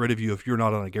will get rid of you if you're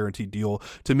not on a guaranteed deal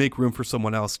to make room for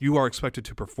someone else. You are expected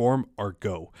to perform or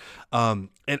go.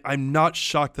 And I'm not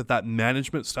shocked that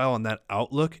management style and that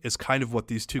outlook is kind of what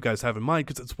these two guys have in mind,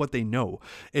 because it's what they know.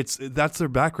 That's their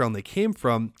background they came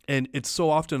from. And it's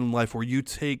so often in life where you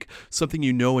take something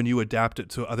and you adapt it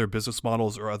to other business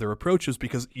models or other approaches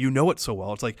because you know it so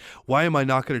well. It's like, why am I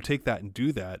not going to take that and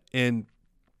do that? And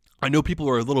I know people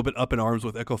are a little bit up in arms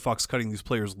with Echo Fox cutting these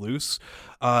players loose,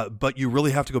 but you really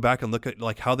have to go back and look at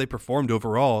like how they performed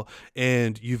overall.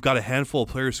 And you've got a handful of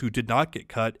players who did not get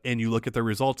cut, and you look at their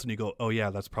results and you go, oh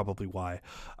yeah, that's probably why.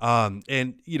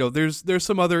 And there's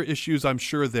some other issues I'm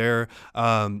sure there.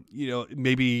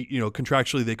 Maybe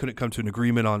contractually they couldn't come to an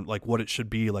agreement on like what it should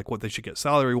be, like what they should get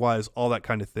salary wise, all that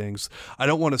kind of things. I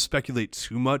don't want to speculate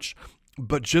too much,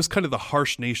 but just kind of the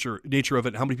harsh nature of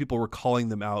it, how many people were calling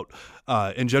them out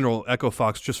in general, Echo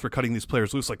Fox, just for cutting these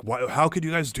players loose. Like, why? How could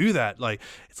you guys do that? Like,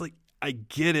 it's like, I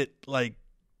get it. Like,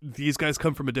 these guys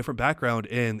come from a different background,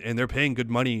 and they're paying good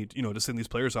money, to send these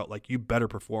players out. Like, you better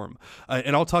perform.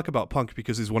 And I'll talk about Punk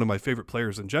because he's one of my favorite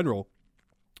players in general.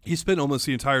 He spent almost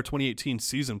the entire 2018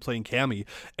 season playing Cammy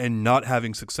and not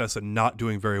having success and not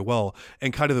doing very well.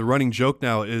 And kind of the running joke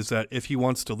now is that if he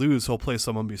wants to lose, he'll play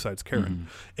someone besides Karin.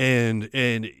 Mm-hmm.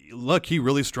 And look, he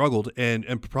really struggled, and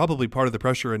probably part of the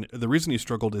pressure and the reason he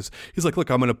struggled is he's like, look,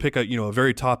 I'm going to pick a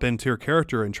very top end tier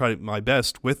character and try my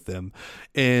best with them.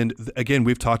 And again,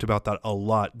 we've talked about that a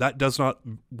lot. That does not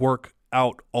work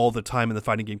out all the time in the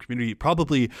fighting game community.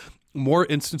 Probably more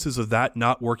instances of that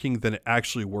not working than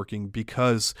actually working,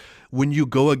 because when you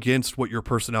go against what your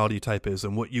personality type is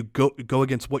and what you go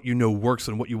against what works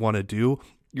and what you want to do,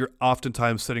 you're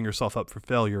oftentimes setting yourself up for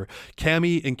failure.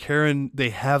 Cammy and Karin,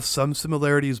 they have some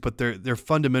similarities, but they're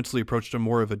fundamentally approached in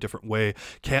more of a different way.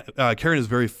 Karin is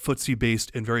very footsie based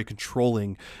and very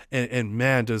controlling, and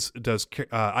man, does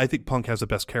I think Punk has the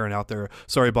best Karin out there.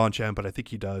 Sorry, Bonchan, but I think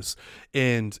he does.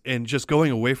 And just going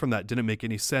away from that didn't make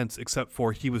any sense, except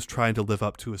for he was trying to live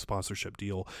up to a sponsorship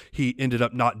deal. He ended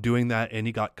up not doing that, and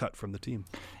he got cut from the team.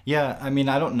 Yeah, I mean,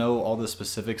 I don't know all the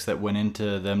specifics that went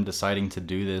into them deciding to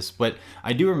do this, but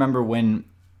I do remember when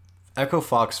Echo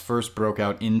Fox first broke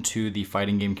out into the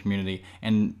fighting game community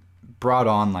and brought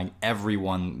on like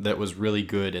everyone that was really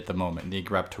good at the moment. They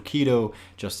grabbed Tokido,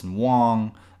 Justin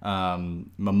Wong,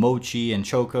 Momochi, and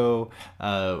Choco.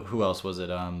 Who else was it?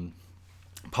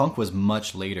 Punk was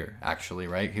much later, actually,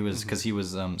 right? He was because he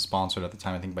was sponsored at the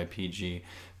time, I think, by PG.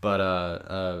 But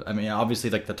I mean, obviously,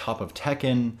 like the top of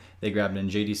Tekken, they grabbed in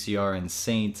JDCR and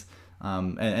Saint,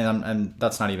 and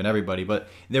that's not even everybody. But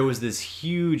there was this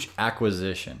huge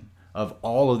acquisition of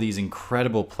all of these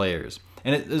incredible players,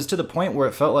 and it was to the point where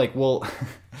it felt like, well,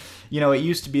 it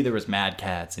used to be there was Mad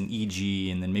Cats and EG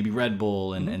and then maybe Red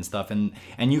Bull and stuff, and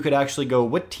you could actually go,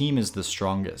 what team is the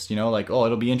strongest? Like, oh,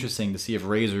 it'll be interesting to see if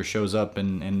Razor shows up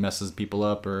and messes people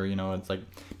up, or it's like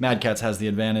Mad Cats has the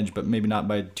advantage, but maybe not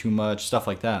by too much, stuff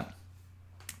like that.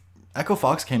 Echo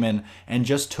Fox came in and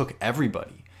just took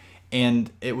everybody.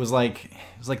 And it was like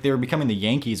they were becoming the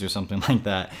Yankees or something like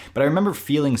that. But I remember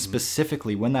feeling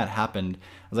specifically when that happened,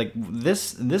 I was like,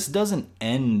 this doesn't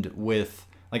end with,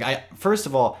 like, first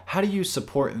of all, how do you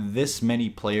support this many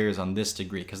players on this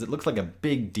degree? Because it looks like a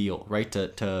big deal, right?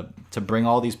 To bring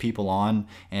all these people on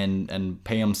and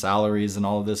pay them salaries and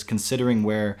all of this, considering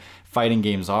where fighting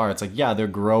games are. It's like, yeah, they're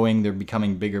growing, they're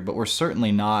becoming bigger, but we're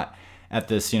certainly not at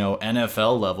this,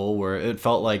 NFL level where it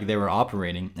felt like they were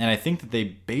operating. And I think that they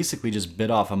basically just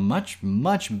bit off a much,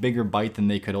 much bigger bite than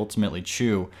they could ultimately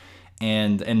chew.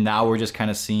 And now we're just kind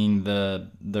of seeing the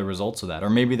results of that. Or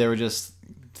maybe they were just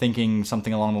thinking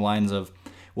something along the lines of,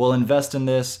 we'll invest in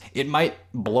this, it might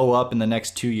blow up in the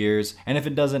next 2 years, and if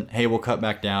it doesn't, hey, we'll cut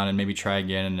back down and maybe try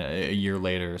again a year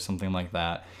later or something like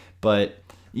that. But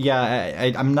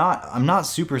yeah, I'm not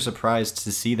super surprised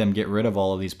to see them get rid of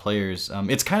all of these players.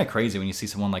 It's kind of crazy when you see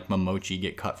someone like Momochi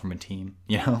get cut from a team.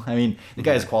 I mean, the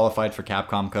guy's qualified for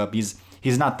Capcom Cup. He's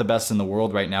not the best in the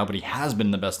world right now, but he has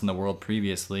been the best in the world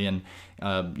previously, and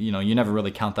you never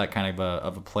really count that kind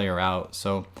of a player out.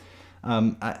 So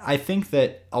I think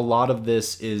that a lot of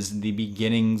this is the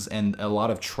beginnings and a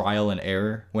lot of trial and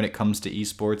error when it comes to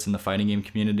esports in the fighting game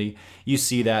community. You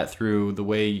see that through the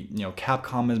way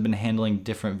Capcom has been handling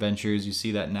different ventures. You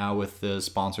see that now with the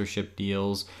sponsorship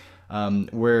deals.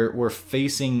 We're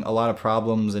facing a lot of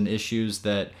problems and issues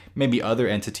that maybe other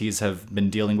entities have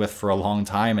been dealing with for a long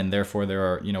time, and therefore there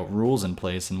are rules in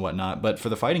place and whatnot. But for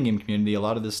the fighting game community, a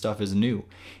lot of this stuff is new,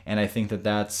 and I think that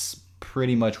that's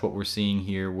pretty much what we're seeing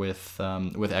here with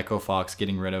Echo Fox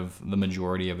getting rid of the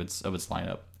majority of its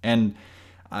lineup. And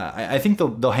I think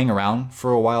they'll hang around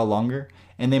for a while longer,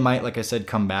 and they might, like I said,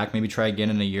 come back, maybe try again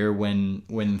in a year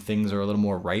when things are a little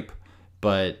more ripe.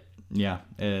 But yeah,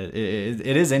 it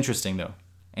is interesting though,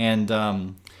 and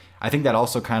I think that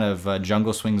also kind of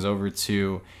jungle swings over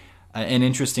to an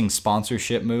interesting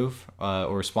sponsorship move,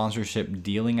 or sponsorship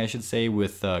dealing, I should say,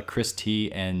 with Chris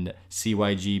T and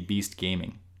CYG Beast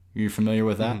Gaming. Are you familiar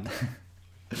with that?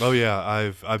 Oh yeah,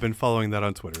 I've been following that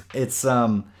on Twitter. It's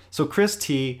so Chris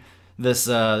T, this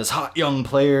hot young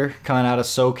player coming out of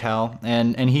SoCal,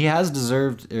 and he has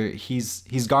deserved,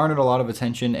 he's garnered a lot of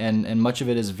attention, and much of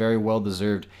it is very well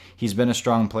deserved. He's been a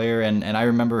strong player, and I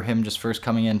remember him just first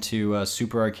coming into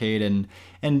Super Arcade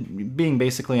and being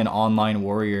basically an online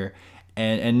warrior,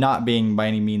 and not being by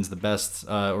any means the best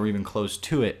or even close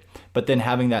to it, but then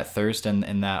having that thirst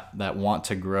and that want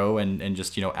to grow, and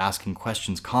just asking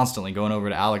questions constantly, going over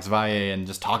to Alex Valle and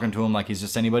just talking to him like he's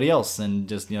just anybody else, and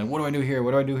just what do I do here,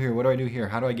 what do I do here, what do I do here,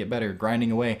 how do I get better,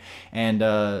 grinding away. And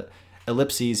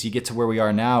ellipses, you get to where we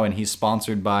are now, and he's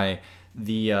sponsored by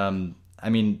the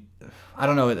I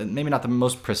don't know, maybe not the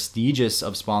most prestigious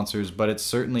of sponsors, but it's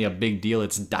certainly a big deal.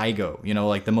 It's Daigo,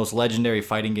 like the most legendary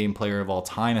fighting game player of all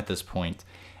time at this point.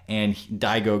 And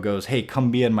Daigo goes, hey, come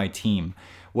be on my team.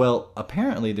 Well,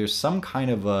 apparently there's some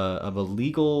kind of a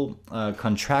legal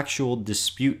contractual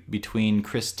dispute between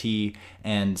Chris T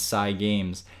and Psy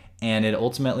Games, and it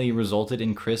ultimately resulted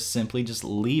in Chris simply just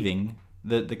leaving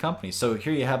the company. So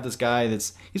here you have this guy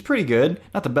he's pretty good,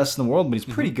 not the best in the world, but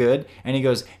he's pretty good, and he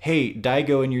goes, hey,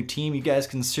 Daigo and your team, you guys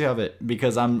can shove it,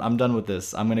 because I'm done with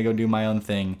this. I'm gonna go do my own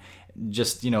thing,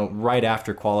 just right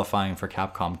after qualifying for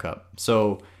Capcom Cup.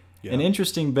 So yeah. An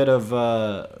interesting bit of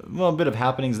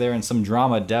happenings there, and some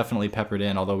drama definitely peppered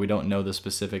in, although we don't know the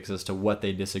specifics as to what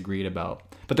they disagreed about.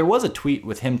 But there was a tweet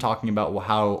with him talking about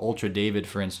how Ultra David,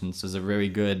 for instance, is a very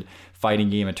good fighting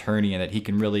game attorney, and that he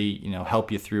can really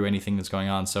help you through anything that's going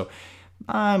on. So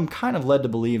I'm kind of led to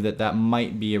believe that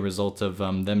might be a result of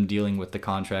them dealing with the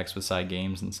contracts with Side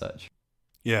Games and such.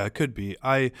 Yeah, it could be.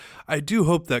 I do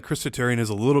hope that Chris Tatarian is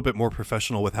a little bit more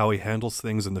professional with how he handles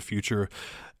things in the future.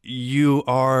 You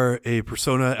are a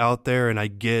persona out there, and I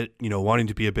get, wanting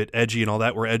to be a bit edgy and all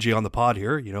that. We're edgy on the pod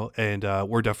here, and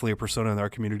we're definitely a persona in our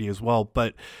community as well.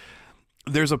 But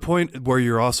there's a point where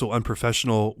you're also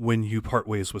unprofessional when you part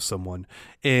ways with someone,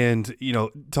 and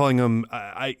telling him,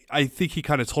 I think he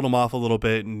kind of told him off a little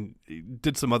bit and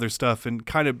did some other stuff and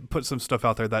kind of put some stuff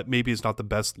out there that maybe is not the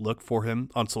best look for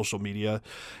him on social media,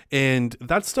 and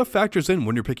that stuff factors in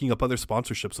when you're picking up other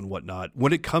sponsorships and whatnot.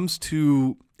 When it comes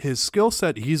to his skill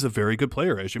set, he's a very good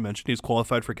player. As you mentioned, he's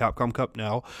qualified for Capcom Cup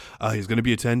now. He's going to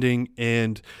be attending,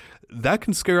 and that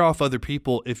can scare off other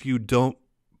people if you don't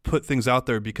put things out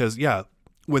there, because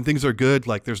when things are good,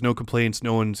 like there's no complaints,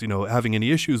 no one's having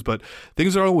any issues, but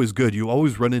things are always good. You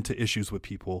always run into issues with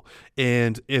people,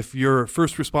 and if your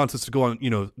first response is to go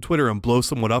on Twitter and blow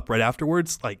someone up right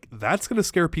afterwards, like that's going to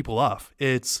scare people off.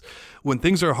 It's when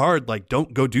things are hard, like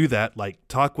don't go do that. Like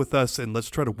talk with us and let's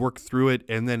try to work through it,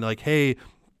 and then like, hey,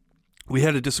 we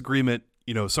had a disagreement,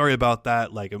 sorry about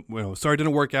that. Like, sorry it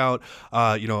didn't work out.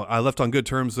 I left on good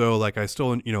terms though. Like I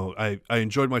still, I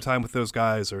enjoyed my time with those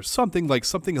guys, or something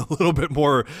a little bit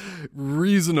more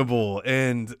reasonable.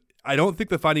 And I don't think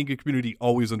the fighting game community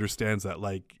always understands that.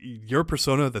 Like your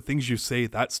persona, the things you say,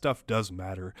 that stuff does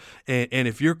matter. And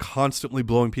if you're constantly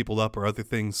blowing people up or other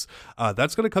things,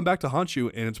 that's going to come back to haunt you.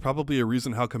 And it's probably a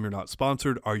reason how come you're not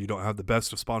sponsored, or you don't have the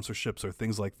best of sponsorships or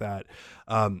things like that.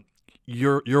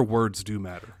 Your words do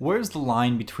matter. Where's the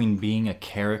line between being a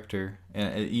character,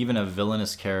 even a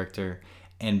villainous character,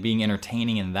 and being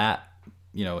entertaining in that,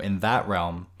 in that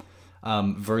realm,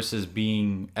 versus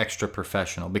being extra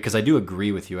professional? Because I do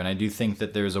agree with you, and I do think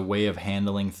that there's a way of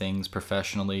handling things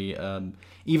professionally,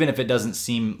 even if it doesn't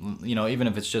seem, even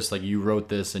if it's just like you wrote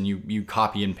this and you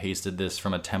copy and pasted this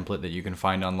from a template that you can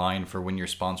find online for when your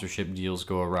sponsorship deals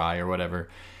go awry or whatever,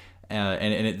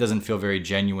 and it doesn't feel very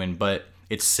genuine, but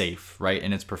it's safe, right?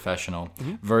 And it's professional.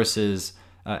 Versus,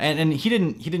 and he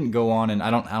didn't go on, and I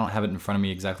don't have it in front of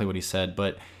me exactly what he said,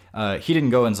 but he didn't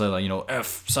go and say like,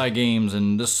 F Cygames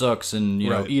and this sucks and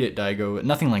Right. eat it Daigo,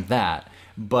 nothing like that.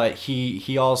 But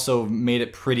he also made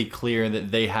it pretty clear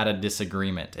that they had a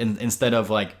disagreement, and instead of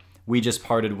like, we just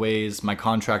parted ways, my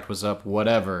contract was up,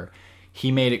 whatever,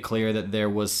 he made it clear that there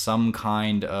was some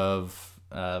kind of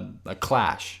a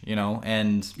clash,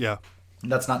 and Yeah.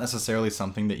 that's not necessarily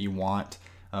something that you want,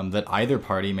 that either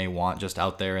party may want just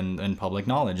out there in public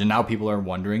knowledge. And now people are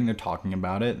wondering, they're talking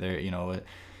about it. They're,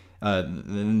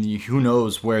 who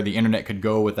knows where the internet could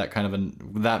go with that kind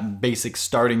of that basic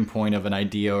starting point of an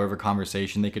idea or of a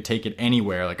conversation. They could take it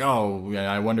anywhere. Like, oh,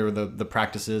 I wonder the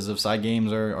practices of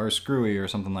Cygames are screwy or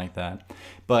something like that.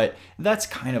 But that's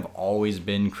kind of always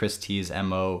been Chris T's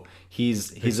MO.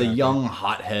 He's exactly. A young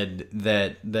hothead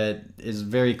that is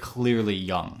very clearly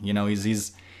young.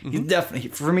 He's definitely,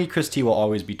 for me, Chris T will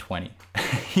always be 20.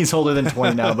 He's older than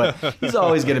 20 now, but he's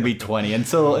always going to be 20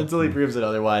 until he proves it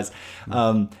otherwise.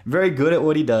 Very good at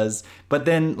what he does, but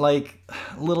then like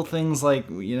little things like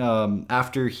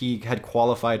after he had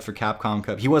qualified for Capcom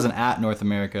Cup, he wasn't at North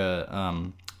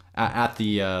America at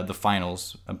the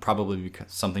finals, probably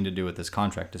because something to do with this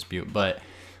contract dispute, but.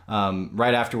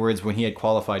 Right afterwards, when he had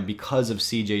qualified because of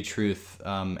CJ Truth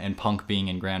and Punk being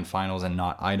in grand finals and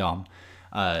not IDOM,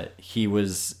 he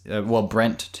was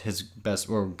Brent, his best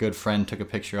or good friend, took a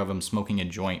picture of him smoking a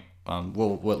joint,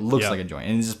 what looks like a joint,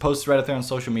 and he just posted right up there on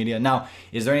social media. Now,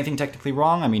 is there anything technically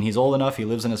wrong? I mean, he's old enough, he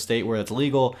lives in a state where it's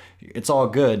legal, it's all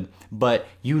good, but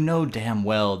damn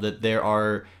well that there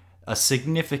are a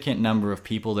significant number of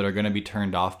people that are going to be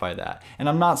turned off by that. And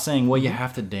I'm not saying, well, you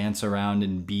have to dance around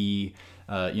and be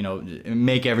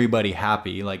make everybody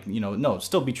happy, like, no,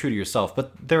 still be true to yourself,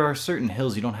 but there are certain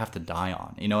hills you don't have to die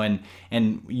on,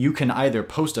 and you can either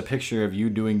post a picture of you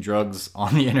doing drugs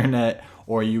on the internet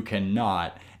or you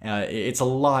cannot. It's a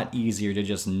lot easier to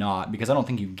just not, because I don't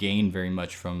think you gain very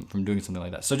much from doing something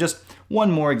like that. So just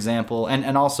one more example,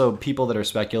 and also people that are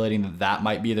speculating that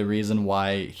might be the reason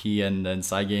why he and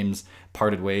Cygames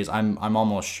parted ways. I'm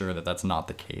almost sure that that's not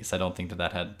the case. I don't think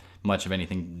that had much of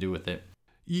anything to do with it.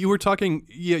 You were talking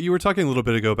a little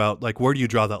bit ago about like, where do you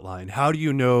draw that line? How do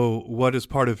you know what is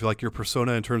part of like your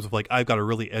persona in terms of like, I've got a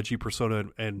really edgy persona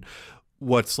and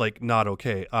what's like not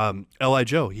okay? L.I.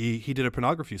 Joe, he did a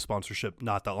pornography sponsorship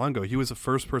not that long ago. He was the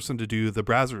first person to do the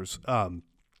Brazzers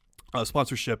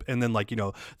sponsorship, and then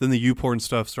then the YouPorn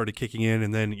stuff started kicking in,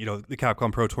 and then the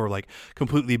Capcom Pro Tour like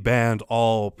completely banned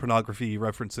all pornography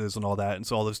references and all that, and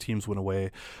so all those teams went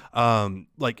away.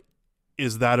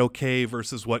 Is that okay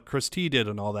versus what Chris T did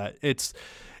and all that? It's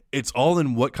all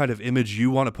in what kind of image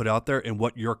you want to put out there and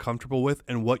what you're comfortable with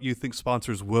and what you think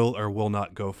sponsors will or will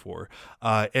not go for.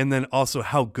 And then also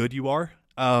how good you are.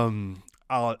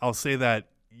 I'll say that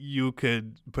you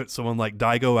could put someone like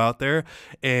Daigo out there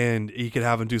and he could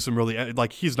have him do some really,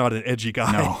 like, he's not an edgy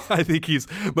guy. No. I think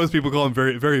most people call him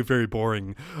very, very, very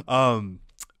boring.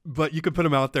 but you could put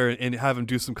him out there and have him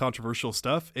do some controversial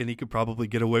stuff, and he could probably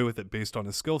get away with it based on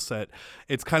his skill set.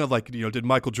 It's kind of like, did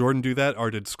Michael Jordan do that, or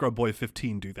did Scrub Boy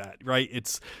 15 do that? Right?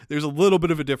 There's a little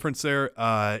bit of a difference there.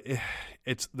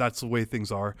 That's the way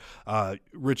things are.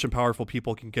 Rich and powerful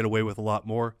people can get away with a lot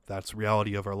more. That's the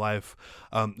reality of our life.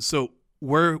 So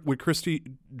where would Christie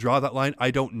draw that line? I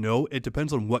don't know. It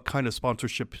depends on what kind of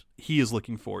sponsorship he is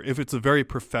looking for. If it's a very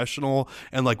professional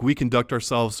and like we conduct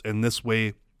ourselves in this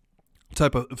way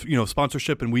type of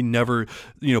sponsorship, and we never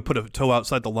put a toe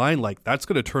outside the line, like that's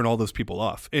going to turn all those people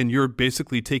off, and you're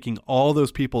basically taking all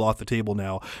those people off the table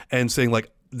now and saying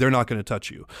like they're not going to touch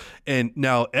you. And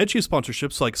now edgy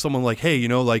sponsorships, like someone like, hey,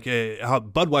 how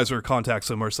Budweiser contacts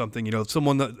them or something,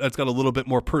 someone that's got a little bit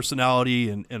more personality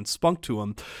and spunk to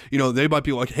them, they might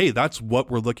be like, hey, that's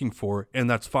what we're looking for, and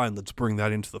that's fine, let's bring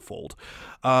that into the fold.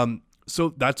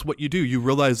 So that's what you do. You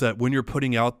realize that when you're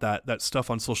putting out that stuff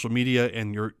on social media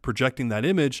and you're projecting that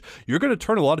image, you're going to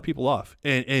turn a lot of people off.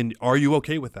 And are you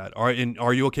okay with that? Are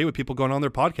you okay with people going on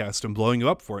their podcast and blowing you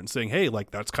up for it and saying, hey,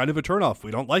 like that's kind of a turnoff.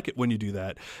 We don't like it when you do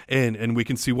that. And we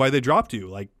can see why they dropped you.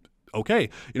 Like, okay,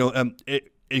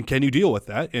 and can you deal with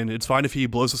that? And it's fine if he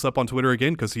blows us up on Twitter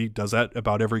again, because he does that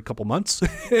about every couple months,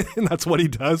 and that's what he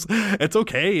does. It's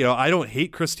okay. I don't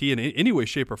hate Christie in any way,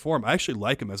 shape, or form. I actually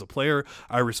like him as a player.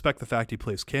 I respect the fact he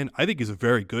plays Ken. I think he's a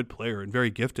very good player and very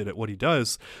gifted at what he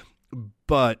does.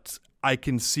 But I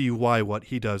can see why what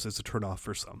he does is a turnoff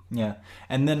for some. Yeah.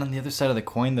 And then on the other side of the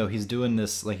coin, though, he's doing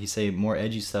this, like you say, more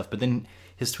edgy stuff. But then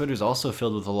his Twitter's also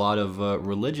filled with a lot of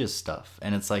religious stuff.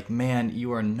 And it's like, man,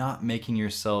 you are not making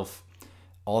yourself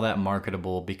all that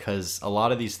marketable, because a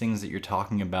lot of these things that you're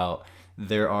talking about,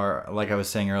 there are, like I was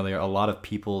saying earlier, a lot of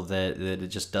people that it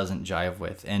just doesn't jive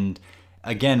with. And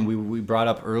again, we brought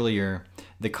up earlier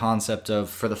the concept of,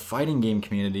 for the fighting game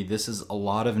community, this is a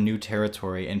lot of new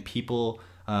territory, and people,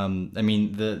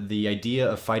 the idea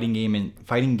of fighting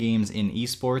games in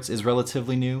esports is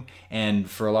relatively new, and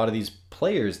for a lot of these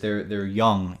players, they're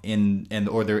young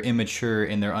or they're immature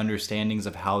in their understandings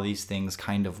of how these things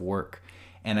kind of work.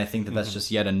 And I think that's just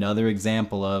yet another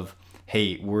example of,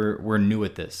 hey, we're new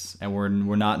at this, and we're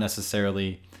not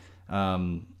necessarily.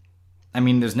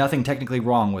 There's nothing technically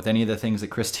wrong with any of the things that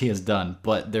Christie has done,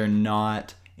 but they're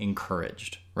not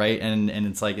encouraged, right? And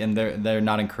it's like, and they're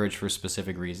not encouraged for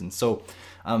specific reasons. So,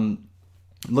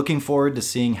 looking forward to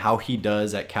seeing how he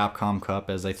does at Capcom Cup,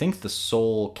 as I think the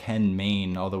sole Ken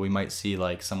main. Although we might see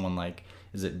like someone like,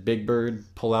 is it Big Bird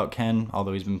pull out Ken?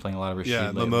 Although he's been playing a lot of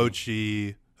Rashid lately.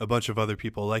 Momochi, a bunch of other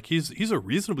people. Like he's a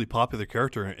reasonably popular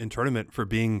character in tournament for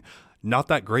being not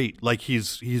that great. Like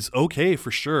he's okay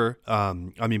for sure.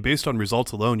 Based on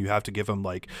results alone, you have to give him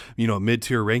like, a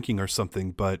mid-tier ranking or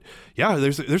something. But yeah,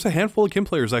 there's a handful of Kim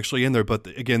players actually in there. But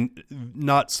again,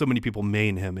 not so many people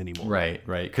main him anymore. Right.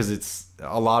 Because it's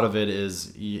a lot of it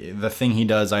is the thing he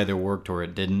does either worked or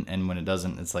it didn't. And when it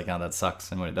doesn't, it's like, oh, that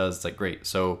sucks. And when it does, it's like, great.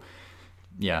 So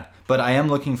yeah, but I am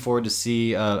looking forward to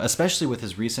see, especially with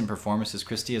his recent performances.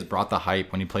 Christie has brought the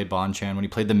hype when he played Bonchan, when he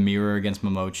played the Mirror against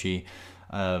Momochi.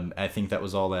 I think that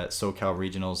was all at SoCal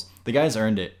Regionals. The guy's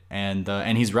earned it, and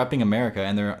he's repping America,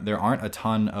 and there aren't a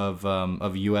ton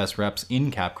of U.S. reps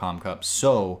in Capcom Cup.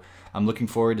 So I'm looking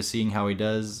forward to seeing how he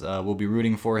does. We'll be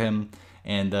rooting for him,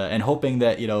 and hoping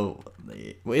that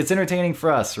it's entertaining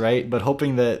for us, right? But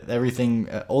hoping that everything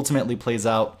ultimately plays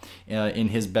out in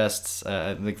his best,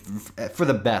 for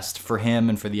the best for him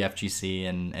and for the FGC,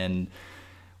 and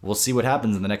we'll see what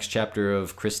happens in the next chapter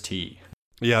of Chris T.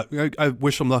 Yeah, I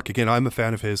wish him luck. Again, I'm a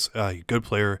fan of his. Good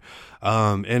player.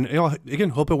 And again,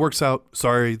 hope it works out.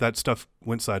 Sorry that stuff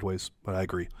went sideways, but I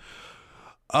agree.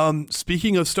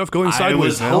 Speaking of stuff going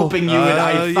sideways, I was hoping you would.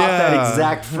 I thought that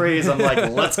exact phrase. I'm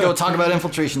like, let's go talk about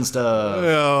infiltration stuff.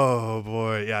 Oh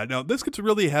boy, yeah. No, this gets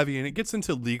really heavy, and it gets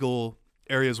into legal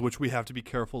areas which we have to be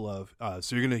careful of.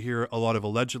 So you're going to hear a lot of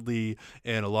allegedly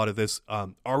and a lot of this.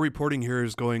 Our reporting here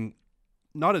is going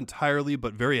not entirely,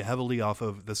 but very heavily off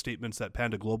of the statements that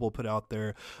Panda Global put out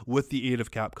there with the aid of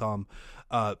Capcom.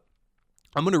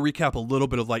 I'm going to recap a little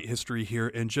bit of light history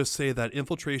here and just say that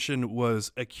Infiltration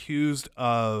was accused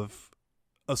of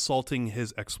assaulting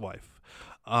his ex-wife.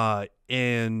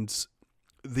 And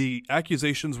the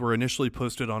accusations were initially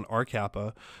posted on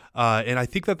RCAPA. And I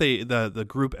think that the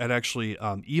group had actually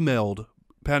emailed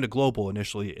Panda Global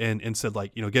initially and said,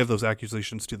 like, give those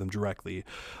accusations to them directly.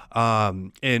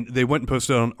 And they went and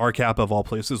posted on RCAPA of all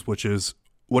places, which is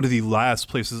one of the last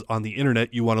places on the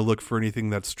internet you want to look for anything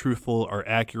that's truthful or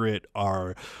accurate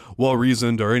or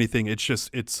well-reasoned or anything.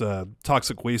 It's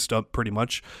toxic waste up pretty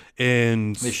much.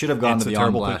 And they should have gone to the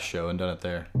On Blast show and done it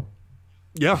there.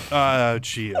 Yeah. Oh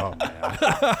man.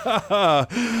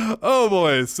 Oh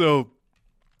boy. So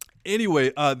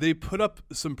Anyway, they put up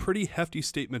some pretty hefty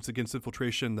statements against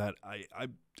infiltration that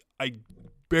I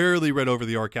barely read over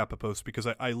the RCAPA post because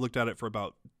I looked at it for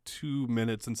about 2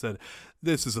 minutes and said,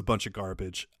 this is a bunch of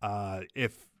garbage.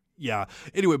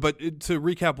 Anyway, but to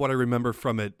recap what I remember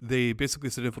from it, they basically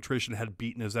said infiltration had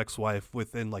beaten his ex-wife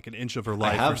within like an inch of her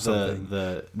life or something.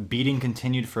 The beating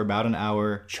continued for about an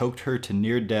hour, choked her to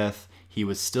near death. He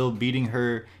was still beating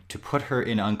her to put her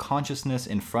in unconsciousness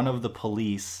in front of the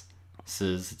police.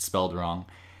 It's spelled wrong.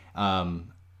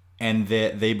 And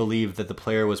they believe that the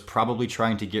player was probably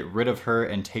trying to get rid of her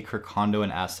and take her condo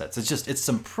and assets. It's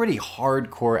some pretty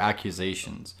hardcore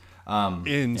accusations.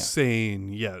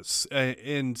 Insane, yes.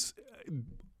 And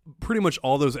pretty much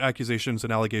all those accusations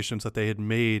and allegations that they had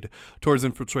made towards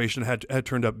infiltration had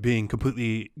turned up being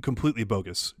completely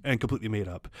bogus and completely made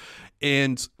up.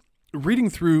 And reading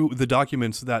through the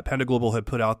documents that Panda Global had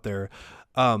put out there,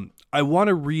 I want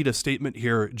to read a statement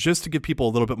here just to give people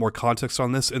a little bit more context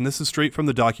on this. And this is straight from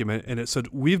the document. And it said,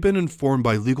 we've been informed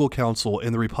by legal counsel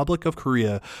in the Republic of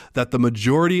Korea that the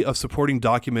majority of supporting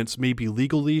documents may be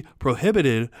legally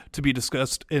prohibited to be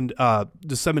discussed and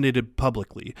disseminated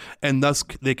publicly, and thus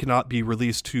they cannot be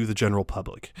released to the general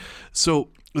public. So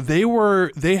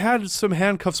they had some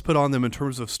handcuffs put on them in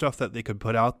terms of stuff that they could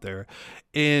put out there.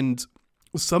 And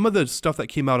some of the stuff that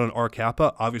came out on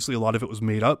RCAPA, obviously a lot of it was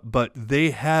made up, but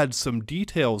they had some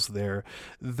details there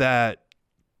that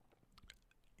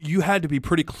you had to be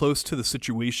pretty close to the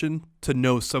situation to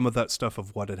know some of that stuff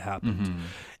of what had happened. Mm-hmm.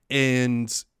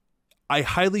 And I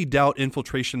highly doubt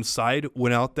Infiltration's side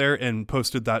went out there and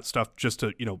posted that stuff just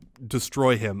to,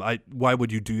 destroy him. Why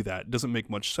would you do that? It doesn't make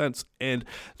much sense. And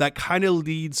that kind of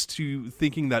leads to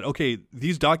thinking that, okay,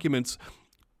 these documents,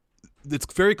 it's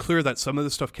very clear that some of the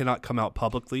stuff cannot come out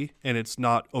publicly, and it's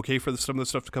not okay for some of the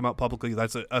stuff to come out publicly.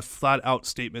 That's a flat out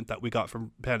statement that we got from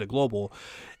Panda Global.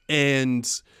 And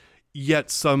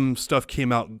yet some stuff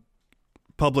came out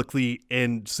publicly.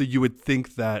 And so you would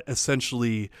think that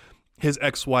essentially his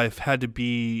ex-wife had to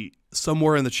be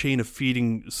somewhere in the chain of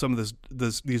feeding some of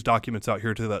these documents out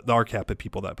here to the RCAPA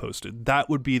people that posted. That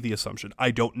would be the assumption.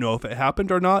 I don't know if it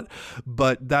happened or not,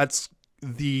 but that's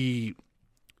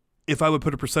if I would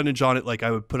put a percentage on it, like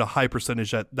I would put a high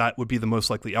percentage that would be the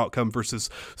most likely outcome versus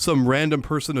some random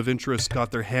person of interest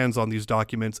got their hands on these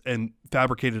documents and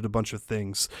fabricated a bunch of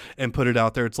things and put it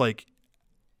out there. It's like,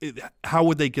 how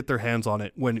would they get their hands on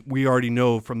it when we already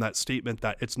know from that statement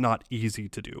that it's not easy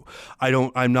to do?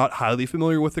 I'm not highly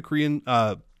familiar with the Korean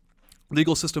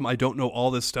legal system. I don't know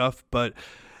all this stuff, but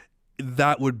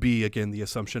that would be, again, the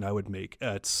assumption I would make.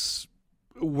 It's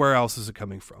where else is it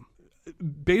coming from?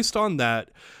 Based on that,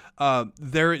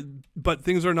 but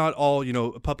things are not all,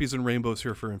 puppies and rainbows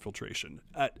here for Infiltration.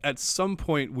 At some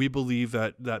point, we believe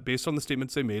that based on the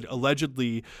statements they made,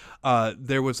 allegedly,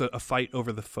 there was a fight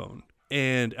over the phone.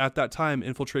 And at that time,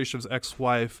 Infiltration's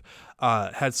ex-wife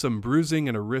had some bruising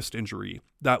and a wrist injury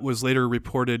that was later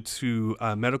reported to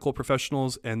medical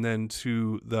professionals and then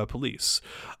to the police.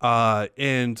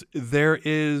 And there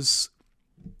is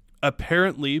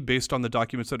apparently, based on the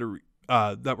documents that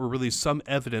were released, some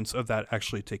evidence of that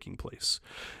actually taking place.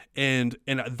 And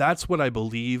that's what I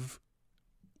believe.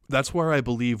 That's where I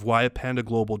believe why Panda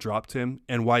Global dropped him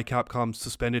and why Capcom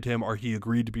suspended him, or he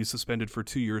agreed to be suspended for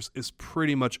 2 years, is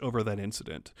pretty much over that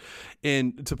incident.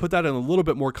 And to put that in a little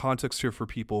bit more context here for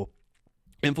people,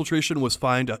 Infiltration was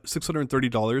fined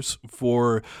 $630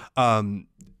 for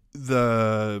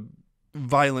the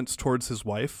violence towards his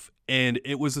wife. And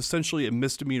it was essentially a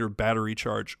misdemeanor battery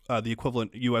charge, the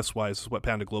equivalent U.S.-wise is what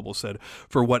Panda Global said,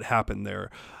 for what happened there.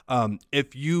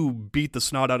 If you beat the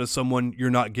snot out of someone, you're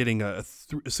not getting a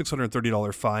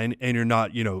 $630 fine, and you're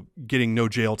not, getting no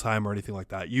jail time or anything like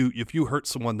that. If you hurt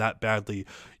someone that badly,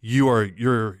 you're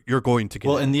going to get.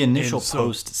 Well, and the initial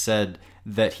post said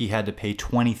that he had to pay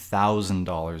 $20,000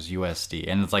 USD,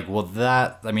 and it's like, well,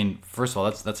 first of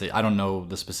all, that's I don't know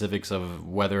the specifics of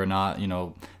whether or not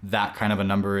that kind of a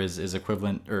number is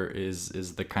equivalent or is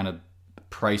the kind of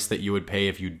price that you would pay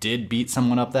if you did beat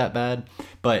someone up that bad.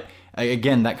 But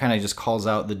again, that kind of just calls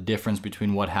out the difference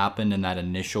between what happened in that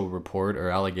initial report or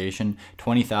allegation,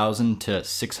 20,000 to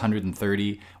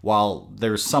 630. While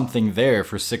there's something there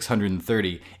for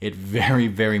 630, it very,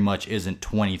 very much isn't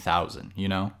 20,000,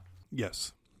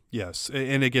 Yes.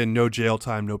 And again, no jail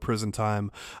time, no prison time.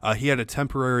 He had a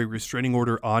temporary restraining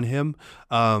order on him.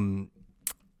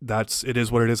 It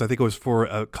is what it is. I think it was for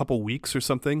a couple weeks or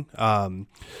something.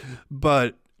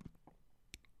 But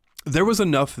there was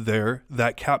enough there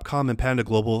that Capcom and Panda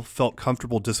Global felt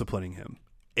comfortable disciplining him.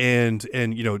 And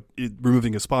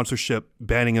removing his sponsorship,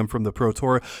 banning him from the Pro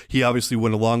Tour. He obviously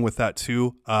went along with that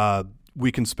too.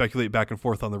 we can speculate back and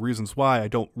forth on the reasons why. I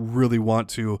don't really want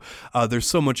to. There's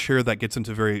so much here that gets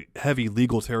into very heavy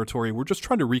legal territory. We're just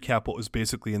trying to recap what was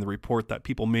basically in the report that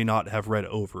people may not have read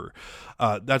over.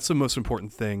 That's the most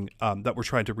important thing that we're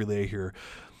trying to relay here.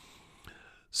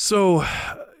 So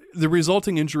the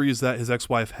resulting injuries that his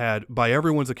ex-wife had, by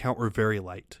everyone's account, were very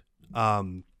light.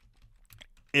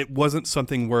 It wasn't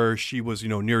something where she was,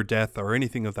 near death or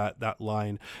anything of that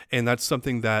line. And that's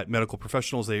something that medical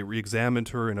professionals, they re-examined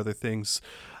her and other things.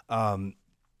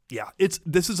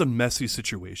 This is a messy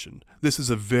situation. This is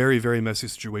a very, very messy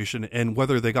situation. And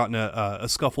whether they got in a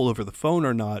scuffle over the phone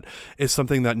or not is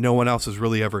something that no one else is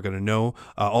really ever going to know.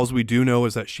 All we do know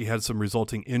is that she had some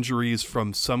resulting injuries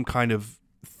from some kind of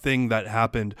thing that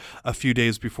happened a few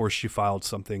days before she filed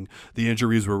something. The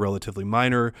injuries were relatively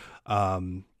minor.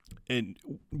 And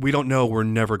we don't know. We're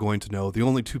never going to know. The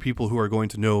only two people who are going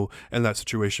to know in that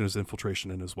situation is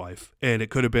Infiltration and his wife. And it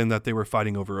could have been that they were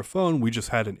fighting over a phone. We just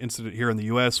had an incident here in the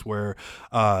U.S. where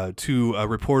a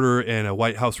reporter and a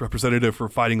White House representative were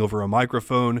fighting over a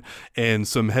microphone, and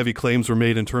some heavy claims were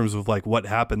made in terms of like what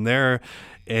happened there.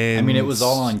 And I mean, it was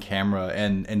all on camera,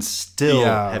 and still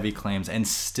heavy claims, and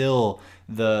still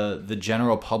the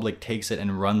general public takes it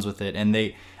and runs with it.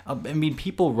 And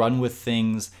people run with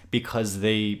things because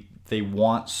they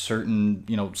want certain,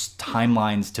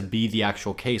 timelines to be the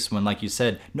actual case, when, like you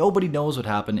said, nobody knows what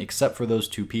happened except for those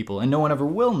two people, and no one ever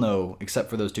will know except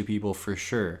for those two people for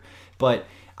sure. But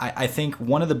I think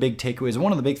one of the big takeaways,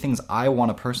 one of the big things I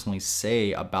want to personally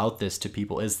say about this to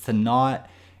people is to not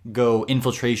go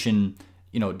Infiltration,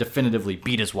 definitively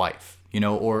beat his wife,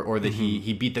 or that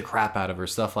he beat the crap out of her,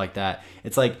 stuff like that.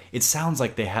 It's like, it sounds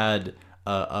like they had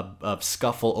a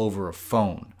scuffle over a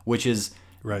phone, which is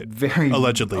right, very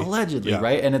allegedly, yeah.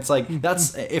 Right? And it's like,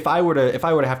 that's, if I were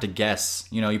to have to guess,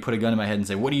 you put a gun in my head and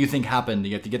say, what do you think happened?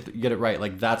 You have to get it right.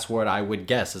 Like, that's what I would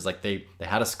guess, is like they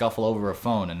had a scuffle over a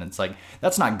phone. And it's like,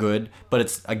 that's not good, but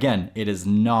it's, again, it is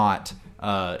not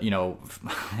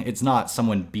it's not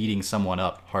someone beating someone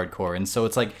up hardcore. And so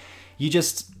it's like, you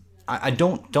just,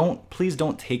 please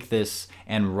don't take this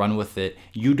and run with it.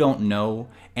 You don't know.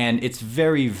 And it's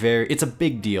very, very, it's a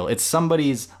big deal. It's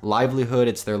somebody's livelihood.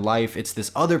 It's their life. It's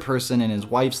this other person and his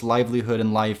wife's livelihood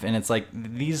and life. And it's like,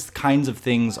 these kinds of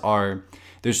things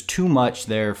there's too much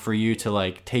there for you to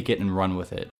like take it and run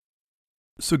with it.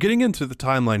 So getting into the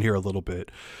timeline here a little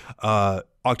bit,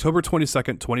 October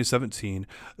 22nd, 2017,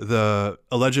 the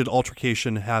alleged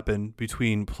altercation happened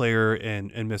between Player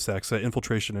and Miss X,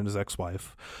 Infiltration and his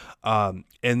ex-wife. And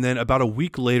then about a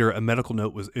week later, a medical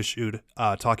note was issued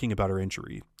talking about her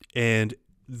injury. And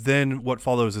then what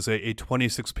follows is a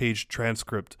 26-page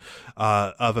transcript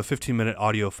of a 15-minute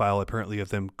audio file, apparently, of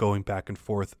them going back and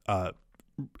forth.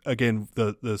 Again,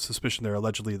 the suspicion there,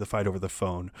 allegedly the fight over the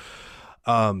phone.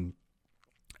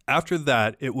 After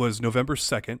that, it was November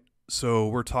 2nd. So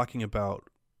we're talking about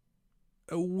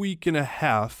a week and a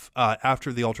half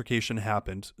after the altercation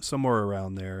happened, somewhere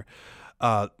around there.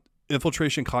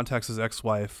 Infiltration contacts his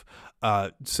ex-wife,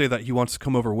 say that he wants to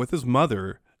come over with his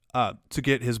mother to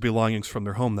get his belongings from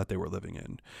their home that they were living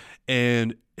in.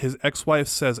 And his ex-wife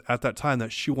says at that time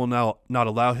that she will now not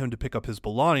allow him to pick up his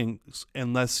belongings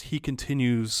unless he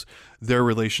continues their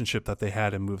relationship that they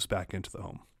had and moves back into the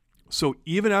home. So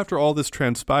even after all this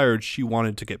transpired, she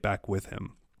wanted to get back with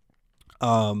him.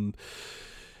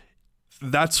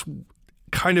 That's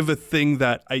kind of a thing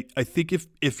that I think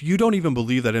if you don't even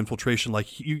believe that Infiltration,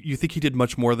 like you think he did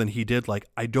much more than he did, like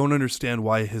I don't understand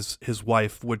why his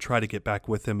wife would try to get back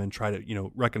with him and try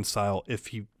to, reconcile if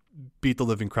he beat the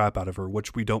living crap out of her,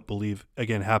 which we don't believe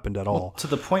again happened at all. To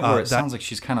the point where it sounds like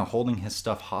she's kind of holding his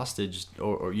stuff hostage,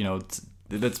 or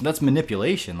that's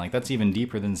manipulation. Like, that's even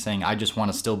deeper than saying, I just want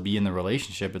to still be in the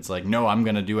relationship. It's like, no, I'm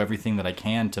going to do everything that I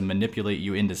can to manipulate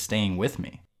you into staying with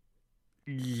me.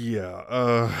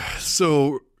 Yeah.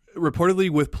 So reportedly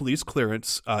with police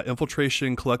clearance,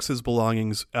 Infiltration collects his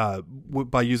belongings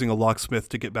by using a locksmith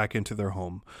to get back into their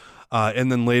home.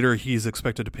 And then later he's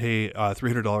expected to pay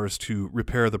 $300 to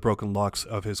repair the broken locks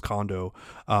of his condo,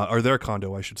 or their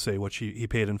condo, I should say, which he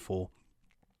paid in full.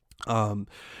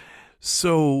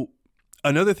 So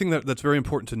another thing that's very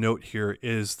important to note here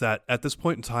is that at this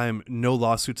point in time, no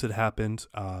lawsuits had happened.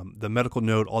 The medical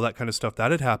note, all that kind of stuff,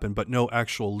 that had happened, but no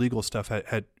actual legal stuff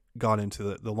had gone into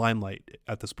the limelight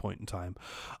at this point in time.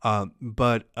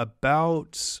 But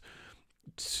about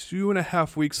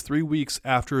 2.5 weeks, 3 weeks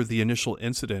after the initial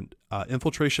incident,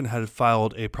 Infiltration had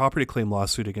filed a property claim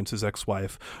lawsuit against his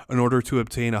ex-wife in order to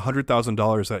obtain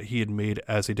 $100,000 that he had made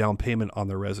as a down payment on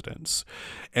their residence.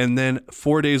 And then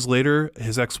 4 days later,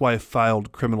 his ex-wife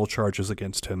filed criminal charges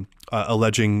against him,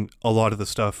 alleging a lot of the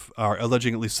stuff, or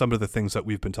alleging at least some of the things that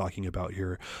we've been talking about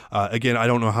here. Again, I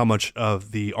don't know how much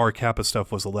of the R-Kappa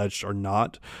stuff was alleged or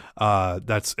not.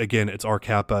 That's, again, it's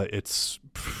R-Kappa. It's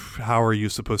how are you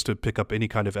supposed to pick up any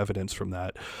kind of evidence from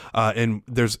that? And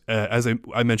there's, as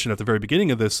I mentioned at the very beginning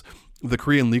of this, the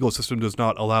Korean legal system does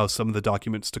not allow some of the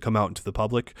documents to come out into the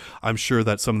public. I'm sure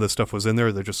that some of the stuff was in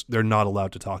there. They're not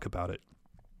allowed to talk about it.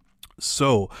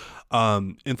 So,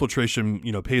 Infiltration,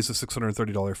 pays a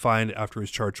 $630 fine after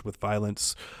he's charged with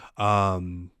violence.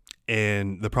 And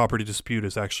the property dispute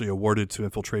is actually awarded to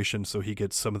Infiltration, so he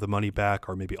gets some of the money back,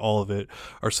 or maybe all of it,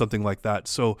 or something like that.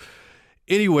 So,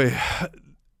 anyway,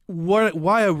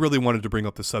 why I really wanted to bring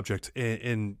up the subject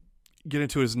and get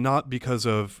into it is not because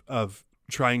of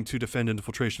trying to defend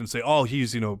Infiltration and say, oh,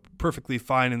 he's, perfectly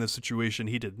fine in this situation.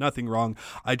 He did nothing wrong.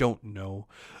 I don't know.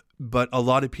 But a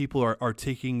lot of people are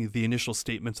taking the initial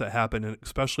statements that happened, and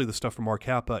especially the stuff from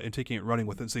R-Kappa, and taking it, running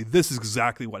with it, and say, this is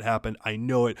exactly what happened. I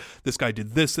know it. This guy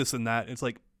did this, and that. It's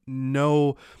like,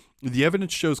 no, the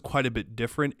evidence shows quite a bit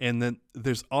different. And then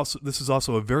this is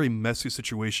also a very messy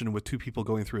situation with two people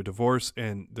going through a divorce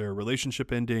and their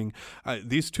relationship ending.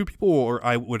 These two people were,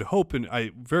 I would hope, and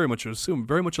I very much assume,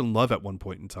 very much in love at one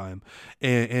point in time.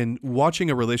 And watching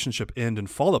a relationship end and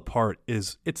fall apart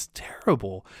it's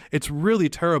terrible. It's really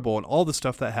terrible. And all the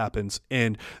stuff that happens,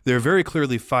 and they're very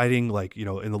clearly fighting,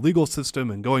 in the legal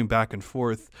system and going back and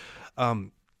forth.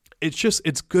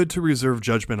 It's good to reserve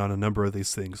judgment on a number of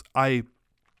these things.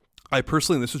 I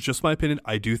personally, and this is just my opinion,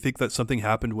 I do think that something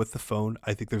happened with the phone.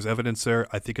 I think there's evidence there.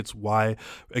 I think it's why,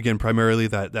 again, primarily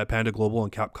that Panda Global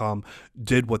and Capcom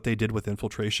did what they did with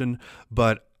Infiltration.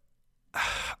 But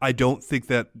I don't think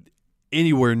that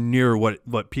anywhere near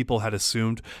what people had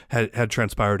assumed had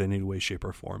transpired in any way, shape,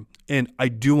 or form. And I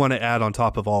do want to add on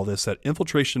top of all this that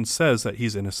Infiltration says that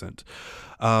he's innocent.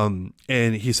 And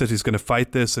he says he's going to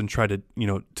fight this and try to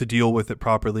deal with it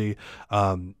properly.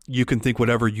 You can think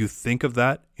whatever you think of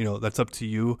that, that's up to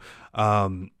you.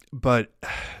 But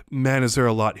man, is there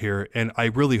a lot here. And I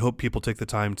really hope people take the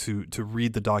time to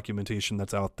read the documentation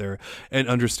that's out there and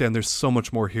understand there's so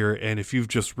much more here. And if you've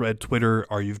just read Twitter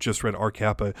or you've just read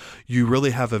R-Kappa, you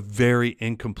really have a very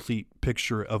incomplete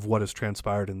picture of what has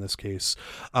transpired in this case.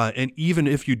 And even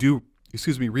if you do,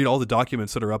 read all the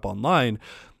documents that are up online,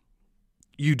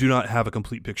 you do not have a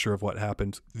complete picture of what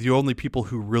happened. The only people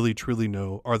who really truly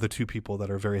know are the two people that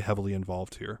are very heavily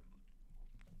involved here.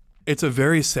 It's a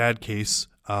very sad case.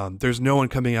 There's no one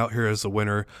coming out here as a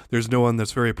winner. There's no one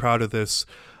that's very proud of this.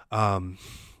 One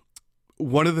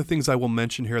of the things I will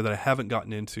mention here that I haven't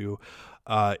gotten into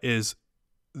is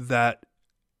that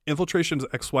Infiltration's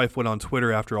ex-wife went on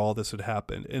Twitter after all this had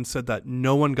happened and said that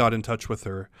no one got in touch with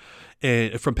her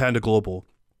from Panda Global.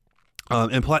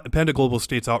 And Panda Global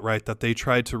states outright that they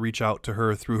tried to reach out to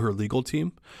her through her legal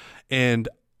team. And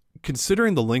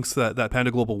considering the lengths that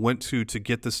Panda Global went to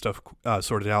get this stuff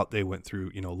sorted out, they went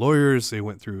through, lawyers, they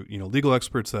went through, legal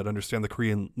experts that understand the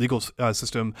Korean legal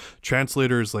system,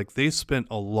 translators, they spent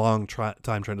a long time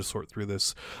trying to sort through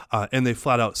this. And they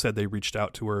flat out said they reached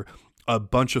out to her. A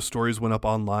bunch of stories went up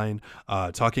online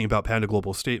talking about Panda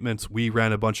Global statements. We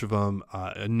ran a bunch of them.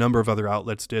 A number of other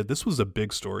outlets did. This was a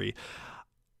big story.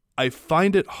 I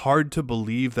find it hard to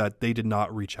believe that they did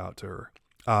not reach out to her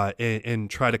and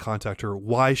try to contact her.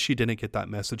 Why she didn't get that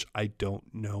message, I don't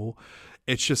know.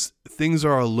 It's just things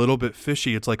are a little bit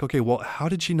fishy. It's like, okay, well, how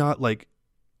did she not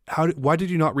why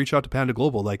did you not reach out to Panda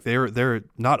Global? They're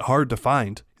not hard to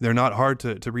find. They're not hard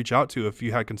to reach out to if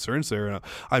you had concerns there. And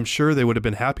I'm sure they would have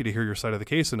been happy to hear your side of the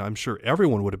case, and I'm sure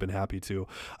everyone would have been happy to.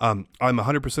 I'm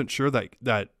 100% sure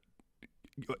that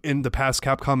in the past,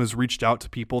 Capcom has reached out to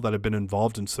people that have been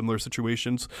involved in similar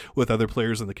situations with other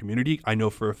players in the community. I know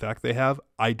for a fact they have.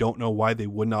 I don't know why they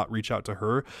would not reach out to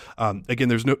her. Again,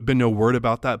 there's been no word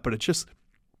about that, but it's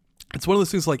one of those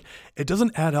things, it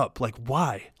doesn't add up.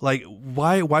 Why?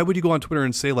 Why would you go on Twitter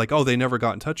and say oh, they never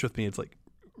got in touch with me? It's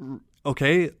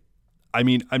okay. I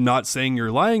mean, I'm not saying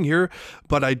you're lying here,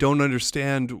 but I don't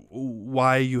understand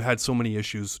why you had so many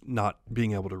issues not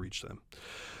being able to reach them.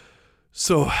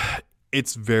 So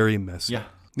it's very messy. Yeah.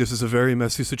 This is a very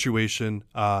messy situation.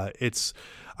 I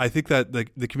think that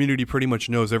the community pretty much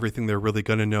knows everything they're really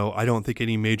going to know. I don't think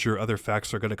any major other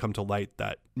facts are going to come to light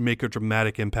that make a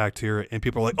dramatic impact here. And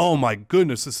people are like, oh my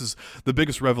goodness, this is the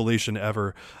biggest revelation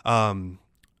ever.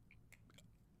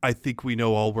 I think we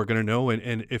know all we're going to know.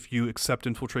 And if you accept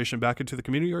infiltration back into the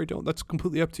community or you don't, that's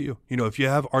completely up to you. You know, if you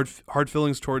have hard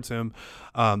feelings towards him,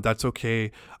 that's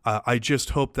okay. I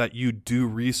just hope that you do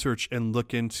research and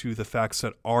look into the facts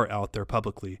that are out there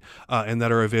publicly and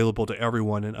that are available to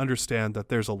everyone, and understand that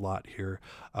there's a lot here.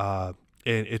 And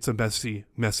it's a messy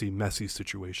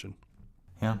situation.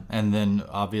 Yeah. And then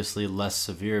obviously less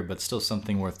severe, but still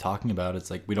something worth talking about.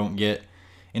 It's like we don't get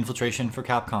infiltration for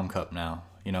Capcom Cup now.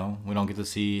 You know, we don't get to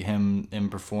see him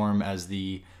perform as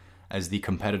the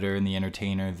competitor and the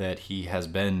entertainer that he has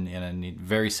been in a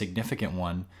very significant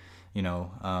one. You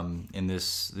know, in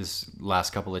this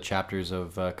last couple of chapters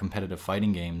of competitive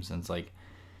fighting games, and it's like,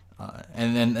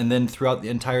 and then throughout the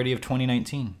entirety of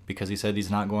 2019, because he said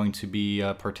he's not going to be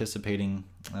participating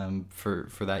for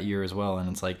that year as well, and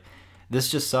it's like, this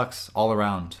just sucks all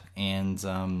around, and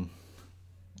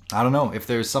I don't know if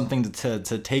there's something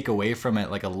to take away from it,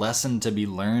 like a lesson to be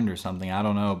learned or something. I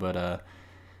don't know,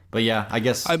 but yeah, I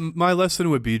guess my lesson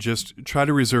would be just try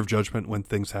to reserve judgment when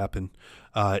things happen.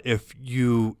 If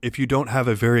you don't have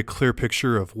a very clear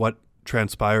picture of what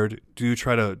transpired, do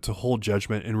try to hold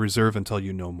judgment and reserve until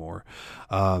you know more.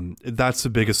 That's the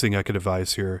biggest thing I could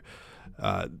advise here.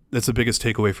 That's the biggest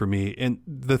takeaway for me. And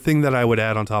the thing that I would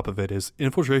add on top of it is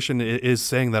infiltration is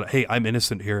saying that, hey, I'm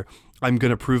innocent here. I'm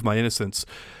going to prove my innocence.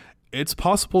 It's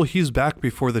possible he's back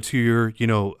before the 2-year,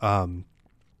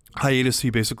 hiatus he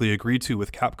basically agreed to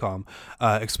with Capcom,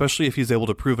 especially if he's able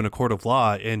to prove in a court of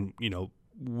law and,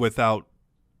 without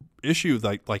issue,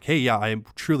 like, hey, yeah, I am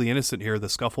truly innocent here. The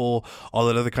scuffle, all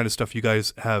that other kind of stuff you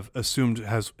guys have assumed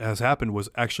has happened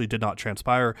did not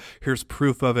transpire. Here's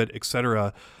proof of it,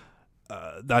 etc.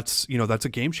 That's a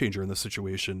game changer in this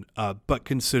situation. But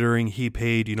considering he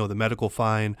paid, the medical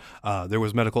fine, there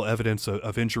was medical evidence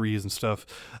of injuries and stuff.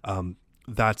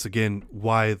 That's again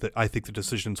why I think the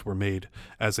decisions were made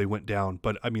as they went down.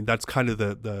 But I mean, that's kind of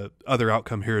the other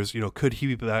outcome here is, could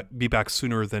he be back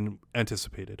sooner than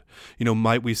anticipated?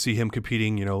 Might we see him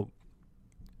competing?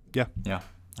 Yeah,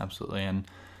 absolutely. And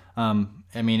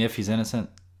I mean, if he's innocent,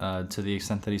 to the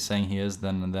extent that he's saying he is,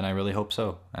 then I really hope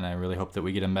so, and I really hope that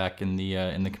we get him back in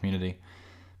the community.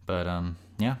 But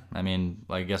yeah, I mean,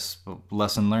 I guess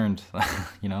lesson learned.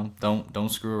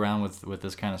 Don't screw around with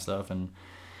this kind of stuff, and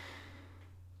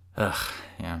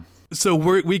yeah. So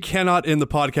we cannot end the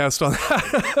podcast on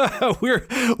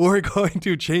that. we're going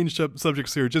to change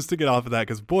subjects here just to get off of that,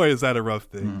 because boy, is that a rough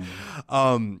thing.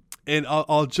 And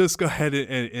I'll just go ahead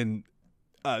and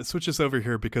switch this over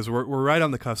here, because we're right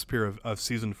on the cusp here of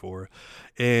season 4,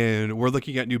 and we're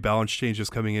looking at new balance changes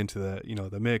coming into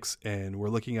the mix, and we're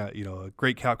looking at a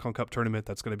great Capcom Cup tournament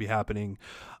that's going to be happening.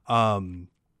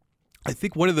 I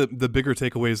think one of the bigger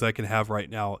takeaways I can have right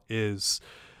now is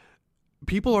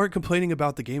people aren't complaining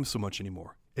about the game so much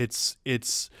anymore. It's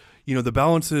the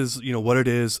balance is what it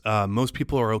is. Most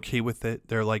people are okay with it.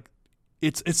 They're like,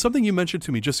 it's something you mentioned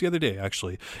to me just the other day,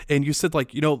 actually. And you said,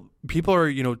 like, people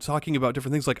are, talking about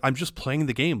different things. Like, I'm just playing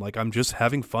the game. Like, I'm just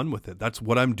having fun with it. That's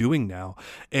what I'm doing now.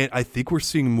 And I think we're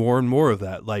seeing more and more of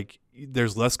that. Like,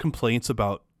 there's less complaints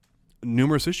about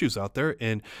numerous issues out there,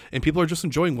 and people are just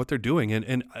enjoying what they're doing.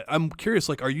 And I'm curious,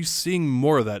 like, are you seeing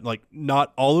more of that? Like,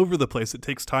 not all over the place. It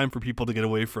takes time for people to get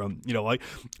away from, like,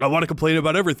 I want to complain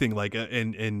about everything. Like,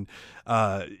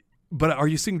 but are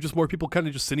you seeing just more people kind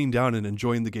of just sitting down and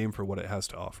enjoying the game for what it has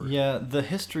to offer? Yeah, the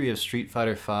history of Street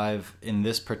Fighter V in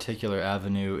this particular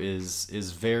avenue is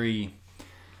very,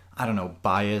 I don't know,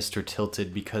 biased or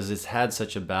tilted, because it's had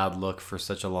such a bad look for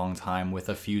such a long time, with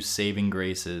a few saving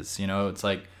graces. It's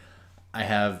like, I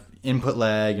have input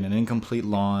lag and an incomplete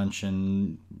launch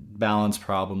and balance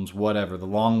problems, whatever. The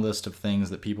long list of things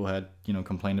that people had,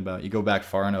 complained about. You go back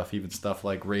far enough, even stuff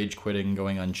like rage quitting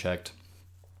going unchecked.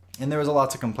 And there was a lot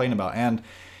to complain about. And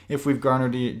if we've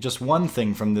garnered just one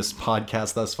thing from this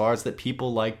podcast thus far, it's that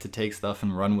people like to take stuff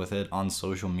and run with it on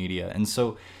social media. And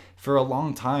so for a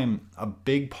long time, a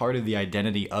big part of the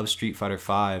identity of Street Fighter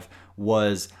V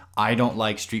was, I don't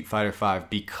like Street Fighter V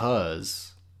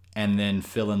because, and then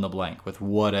fill in the blank with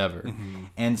whatever. Mm-hmm.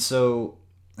 And so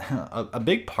a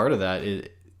big part of that is,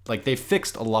 like, they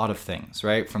fixed a lot of things,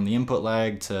 right? From the input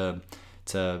lag to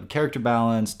character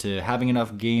balance, to having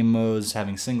enough game modes,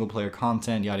 having single player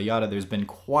content, yada yada. There's been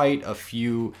quite a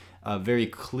few very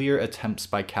clear attempts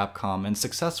by Capcom, and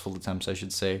successful attempts, I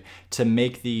should say, to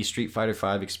make the Street Fighter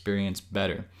V experience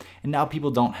better. And now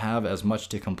people don't have as much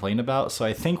to complain about, so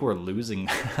I think we're losing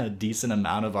a decent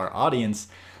amount of our audience,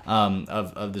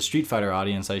 of the Street Fighter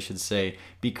audience, I should say,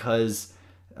 because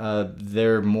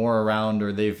they're more around,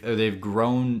 or they've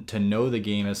grown to know the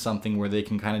game as something where they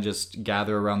can kind of just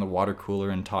gather around the water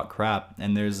cooler and talk crap.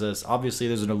 And there's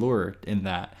an allure in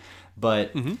that.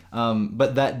 But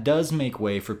that does make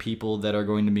way for people that are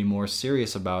going to be more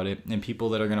serious about it, and people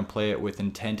that are going to play it with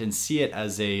intent and see it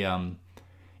as a,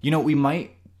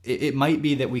 it might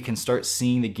be that we can start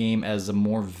seeing the game as a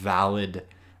more valid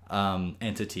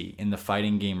entity in the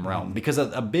fighting game realm, because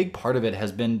a big part of it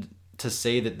has been to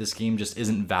say that this game just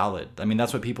isn't valid. I mean,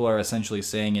 that's what people are essentially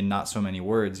saying in not so many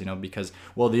words, because,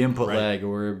 well, the input lag,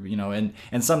 or, and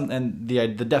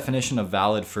the definition of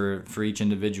valid for each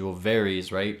individual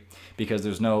varies, right? Because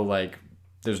there's no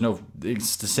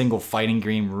it's a single fighting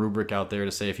game rubric out there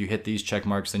to say if you hit these check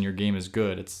marks then your game is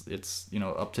good. It's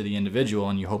up to the individual,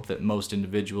 and you hope that most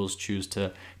individuals choose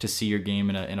to see your game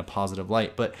in a positive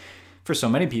light. But for so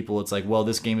many people, it's like, well,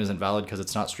 this game isn't valid because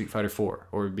it's not Street Fighter 4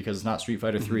 or because it's not Street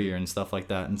Fighter 3 and stuff like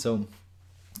that. And so,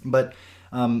 but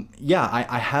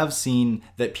I have seen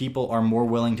that people are more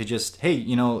willing to just, hey,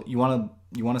 you want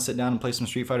to sit down and play some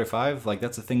Street Fighter 5? Like,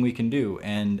 that's a thing we can do.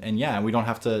 And we don't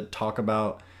have to talk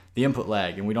about the input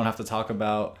lag, and we don't have to talk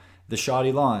about the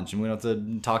shoddy launch, and we don't have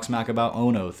to talk smack about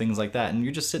Ono, things like that. And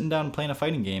you're just sitting down and playing a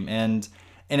fighting game, and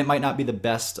it might not be the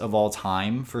best of all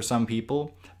time for some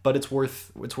people, but it's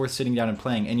worth sitting down and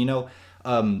playing. And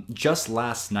just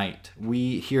last night,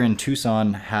 we here in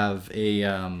Tucson have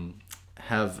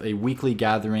a weekly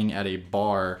gathering at a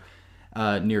bar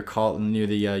near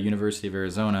the University of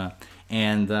Arizona,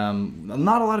 and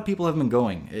not a lot of people have been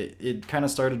going. It kind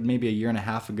of started maybe a year and a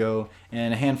half ago,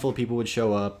 and a handful of people would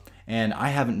show up, and I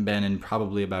haven't been in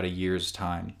probably about a year's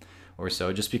time or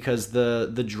so, just because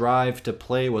the drive to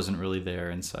play wasn't really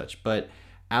there and such. But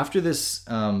after this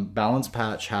balance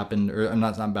patch happened, or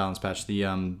not balance patch, the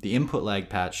input lag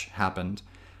patch happened,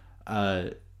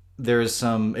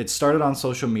 it started on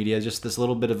social media, just this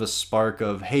little bit of a spark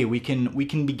of, hey, we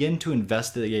can begin to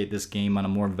investigate this game on a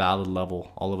more valid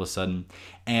level all of a sudden.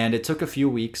 And it took a few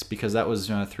weeks, because that was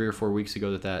 3 or 4 weeks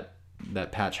ago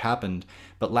that patch happened.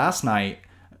 But last night,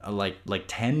 like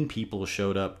 10 people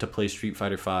showed up to play Street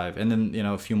Fighter 5, and then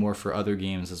a few more for other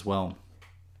games as well.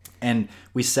 And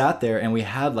we sat there and we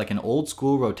had like an old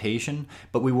school rotation,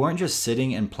 but we weren't just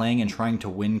sitting and playing and trying to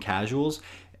win casuals.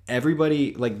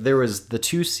 Everybody, like, there was the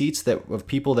 2 seats of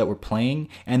people that were playing,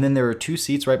 and then there were 2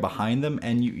 seats right behind them,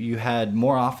 and you had,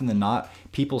 more often than not,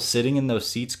 people sitting in those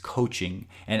seats coaching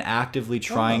and actively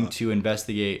trying to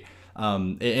investigate.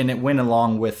 And it went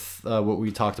along with what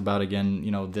we talked about again,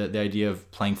 the idea of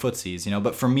playing footsies,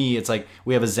 but for me, it's like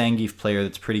we have a Zangief player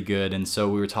that's pretty good, and so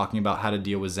we were talking about how to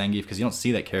deal with Zangief, because you don't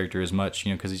see that character as much,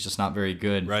 because he's just not very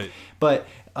good. Right. But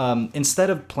instead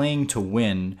of playing to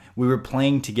win, we were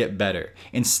playing to get better.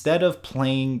 Instead of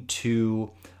playing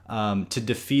to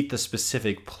defeat the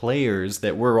specific players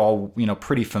that we're all,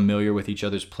 pretty familiar with each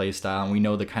other's play style, and we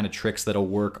know the kind of tricks that'll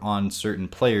work on certain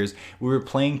players, we were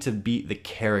playing to beat the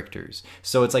characters.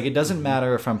 So it's like, it doesn't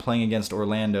matter if I'm playing against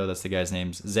Orlando, that's the guy's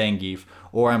name's Zangief,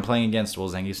 or I'm playing against, well,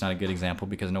 Zangief's not a good example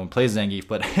because no one plays Zangief,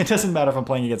 but it doesn't matter if I'm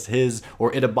playing against his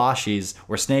or Itabashi's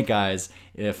or Snake Eyes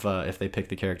if they pick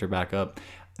the character back up.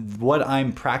 What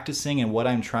I'm practicing and what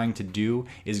I'm trying to do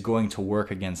is going to work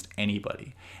against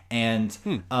anybody. And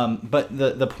but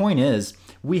the point is,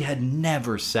 we had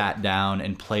never sat down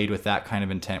and played with that kind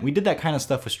of intent. We did that kind of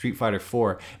stuff with Street Fighter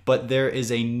 4, but there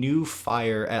is a new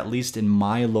fire, at least in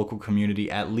my local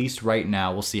community, at least right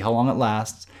now. We'll see how long it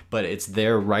lasts, but it's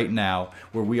there right now,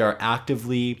 where we are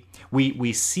actively,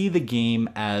 we see the game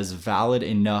as valid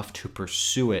enough to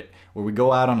pursue it, where we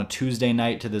go out on a Tuesday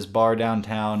night to this bar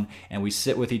downtown and we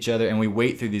sit with each other and we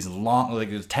wait through these long, like,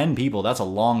 there's 10 people. That's a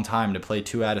long time to play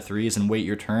 2 out of 3s and wait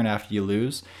your turn after you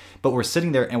lose. But we're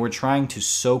sitting there and we're trying to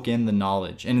soak in the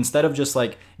knowledge. And instead of just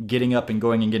like getting up and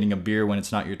going and getting a beer when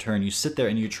it's not your turn, you sit there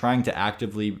and you're trying to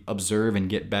actively observe and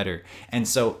get better. And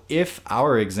so if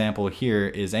our example here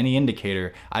is any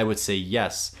indicator, I would say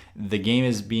yes, the game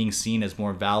is being seen as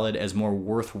more valid, as more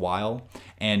worthwhile,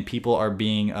 and people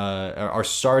are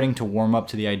starting to warm up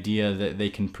to the idea that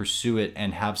they can pursue it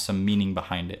and have some meaning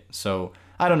behind it. So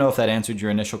I don't know if that answered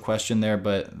your initial question there,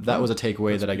 but that was a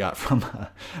takeaway that I got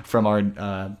from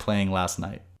our playing last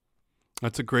night.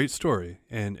 That's a great story.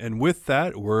 And with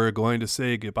that, we're going to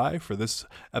say goodbye for this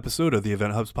episode of the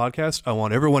Event Hubs podcast. I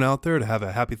want everyone out there to have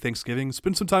a happy Thanksgiving.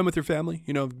 Spend some time with your family.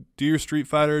 Do your Street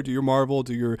Fighter, do your Marvel,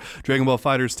 do your Dragon Ball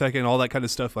FighterZ, Tekken, all that kind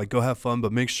of stuff. Like, go have fun,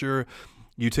 but make sure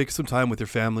you take some time with your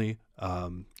family.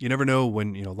 You never know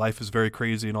when, life is very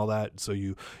crazy and all that. So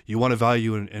you want to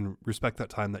value and respect that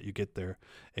time that you get there,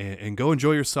 and go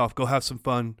enjoy yourself. Go have some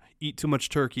fun, eat too much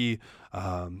turkey,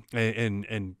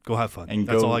 and go have fun. And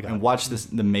that's all I got. And watch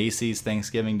the Macy's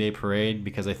Thanksgiving Day Parade,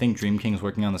 because I think Dream King's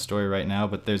working on the story right now,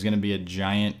 but there's going to be a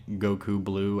giant Goku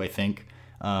Blue, I think,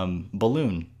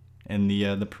 balloon in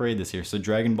the parade this year. So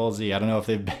Dragon Ball Z. I don't know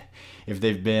if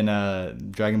they've been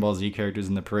Dragon Ball Z characters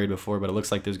in the parade before, but it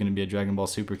looks like there's going to be a Dragon Ball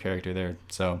Super character there.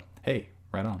 So hey,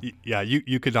 right on. Yeah,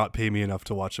 you could not pay me enough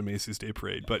to watch a Macy's Day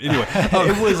Parade, but anyway,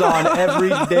 it was on every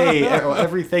day,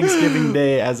 every Thanksgiving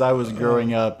day as I was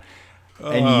growing up.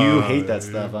 And you hate that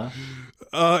stuff,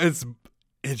 huh?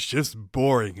 It's just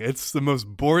boring. It's the most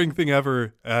boring thing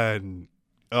ever, and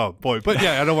oh boy. But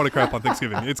yeah, I don't want to crap on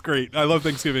Thanksgiving. It's great. I love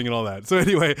Thanksgiving and all that. So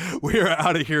anyway, we are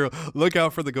out of here. Look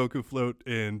out for the Goku float,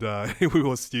 and we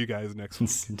will see you guys next week.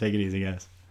 Take it easy, guys.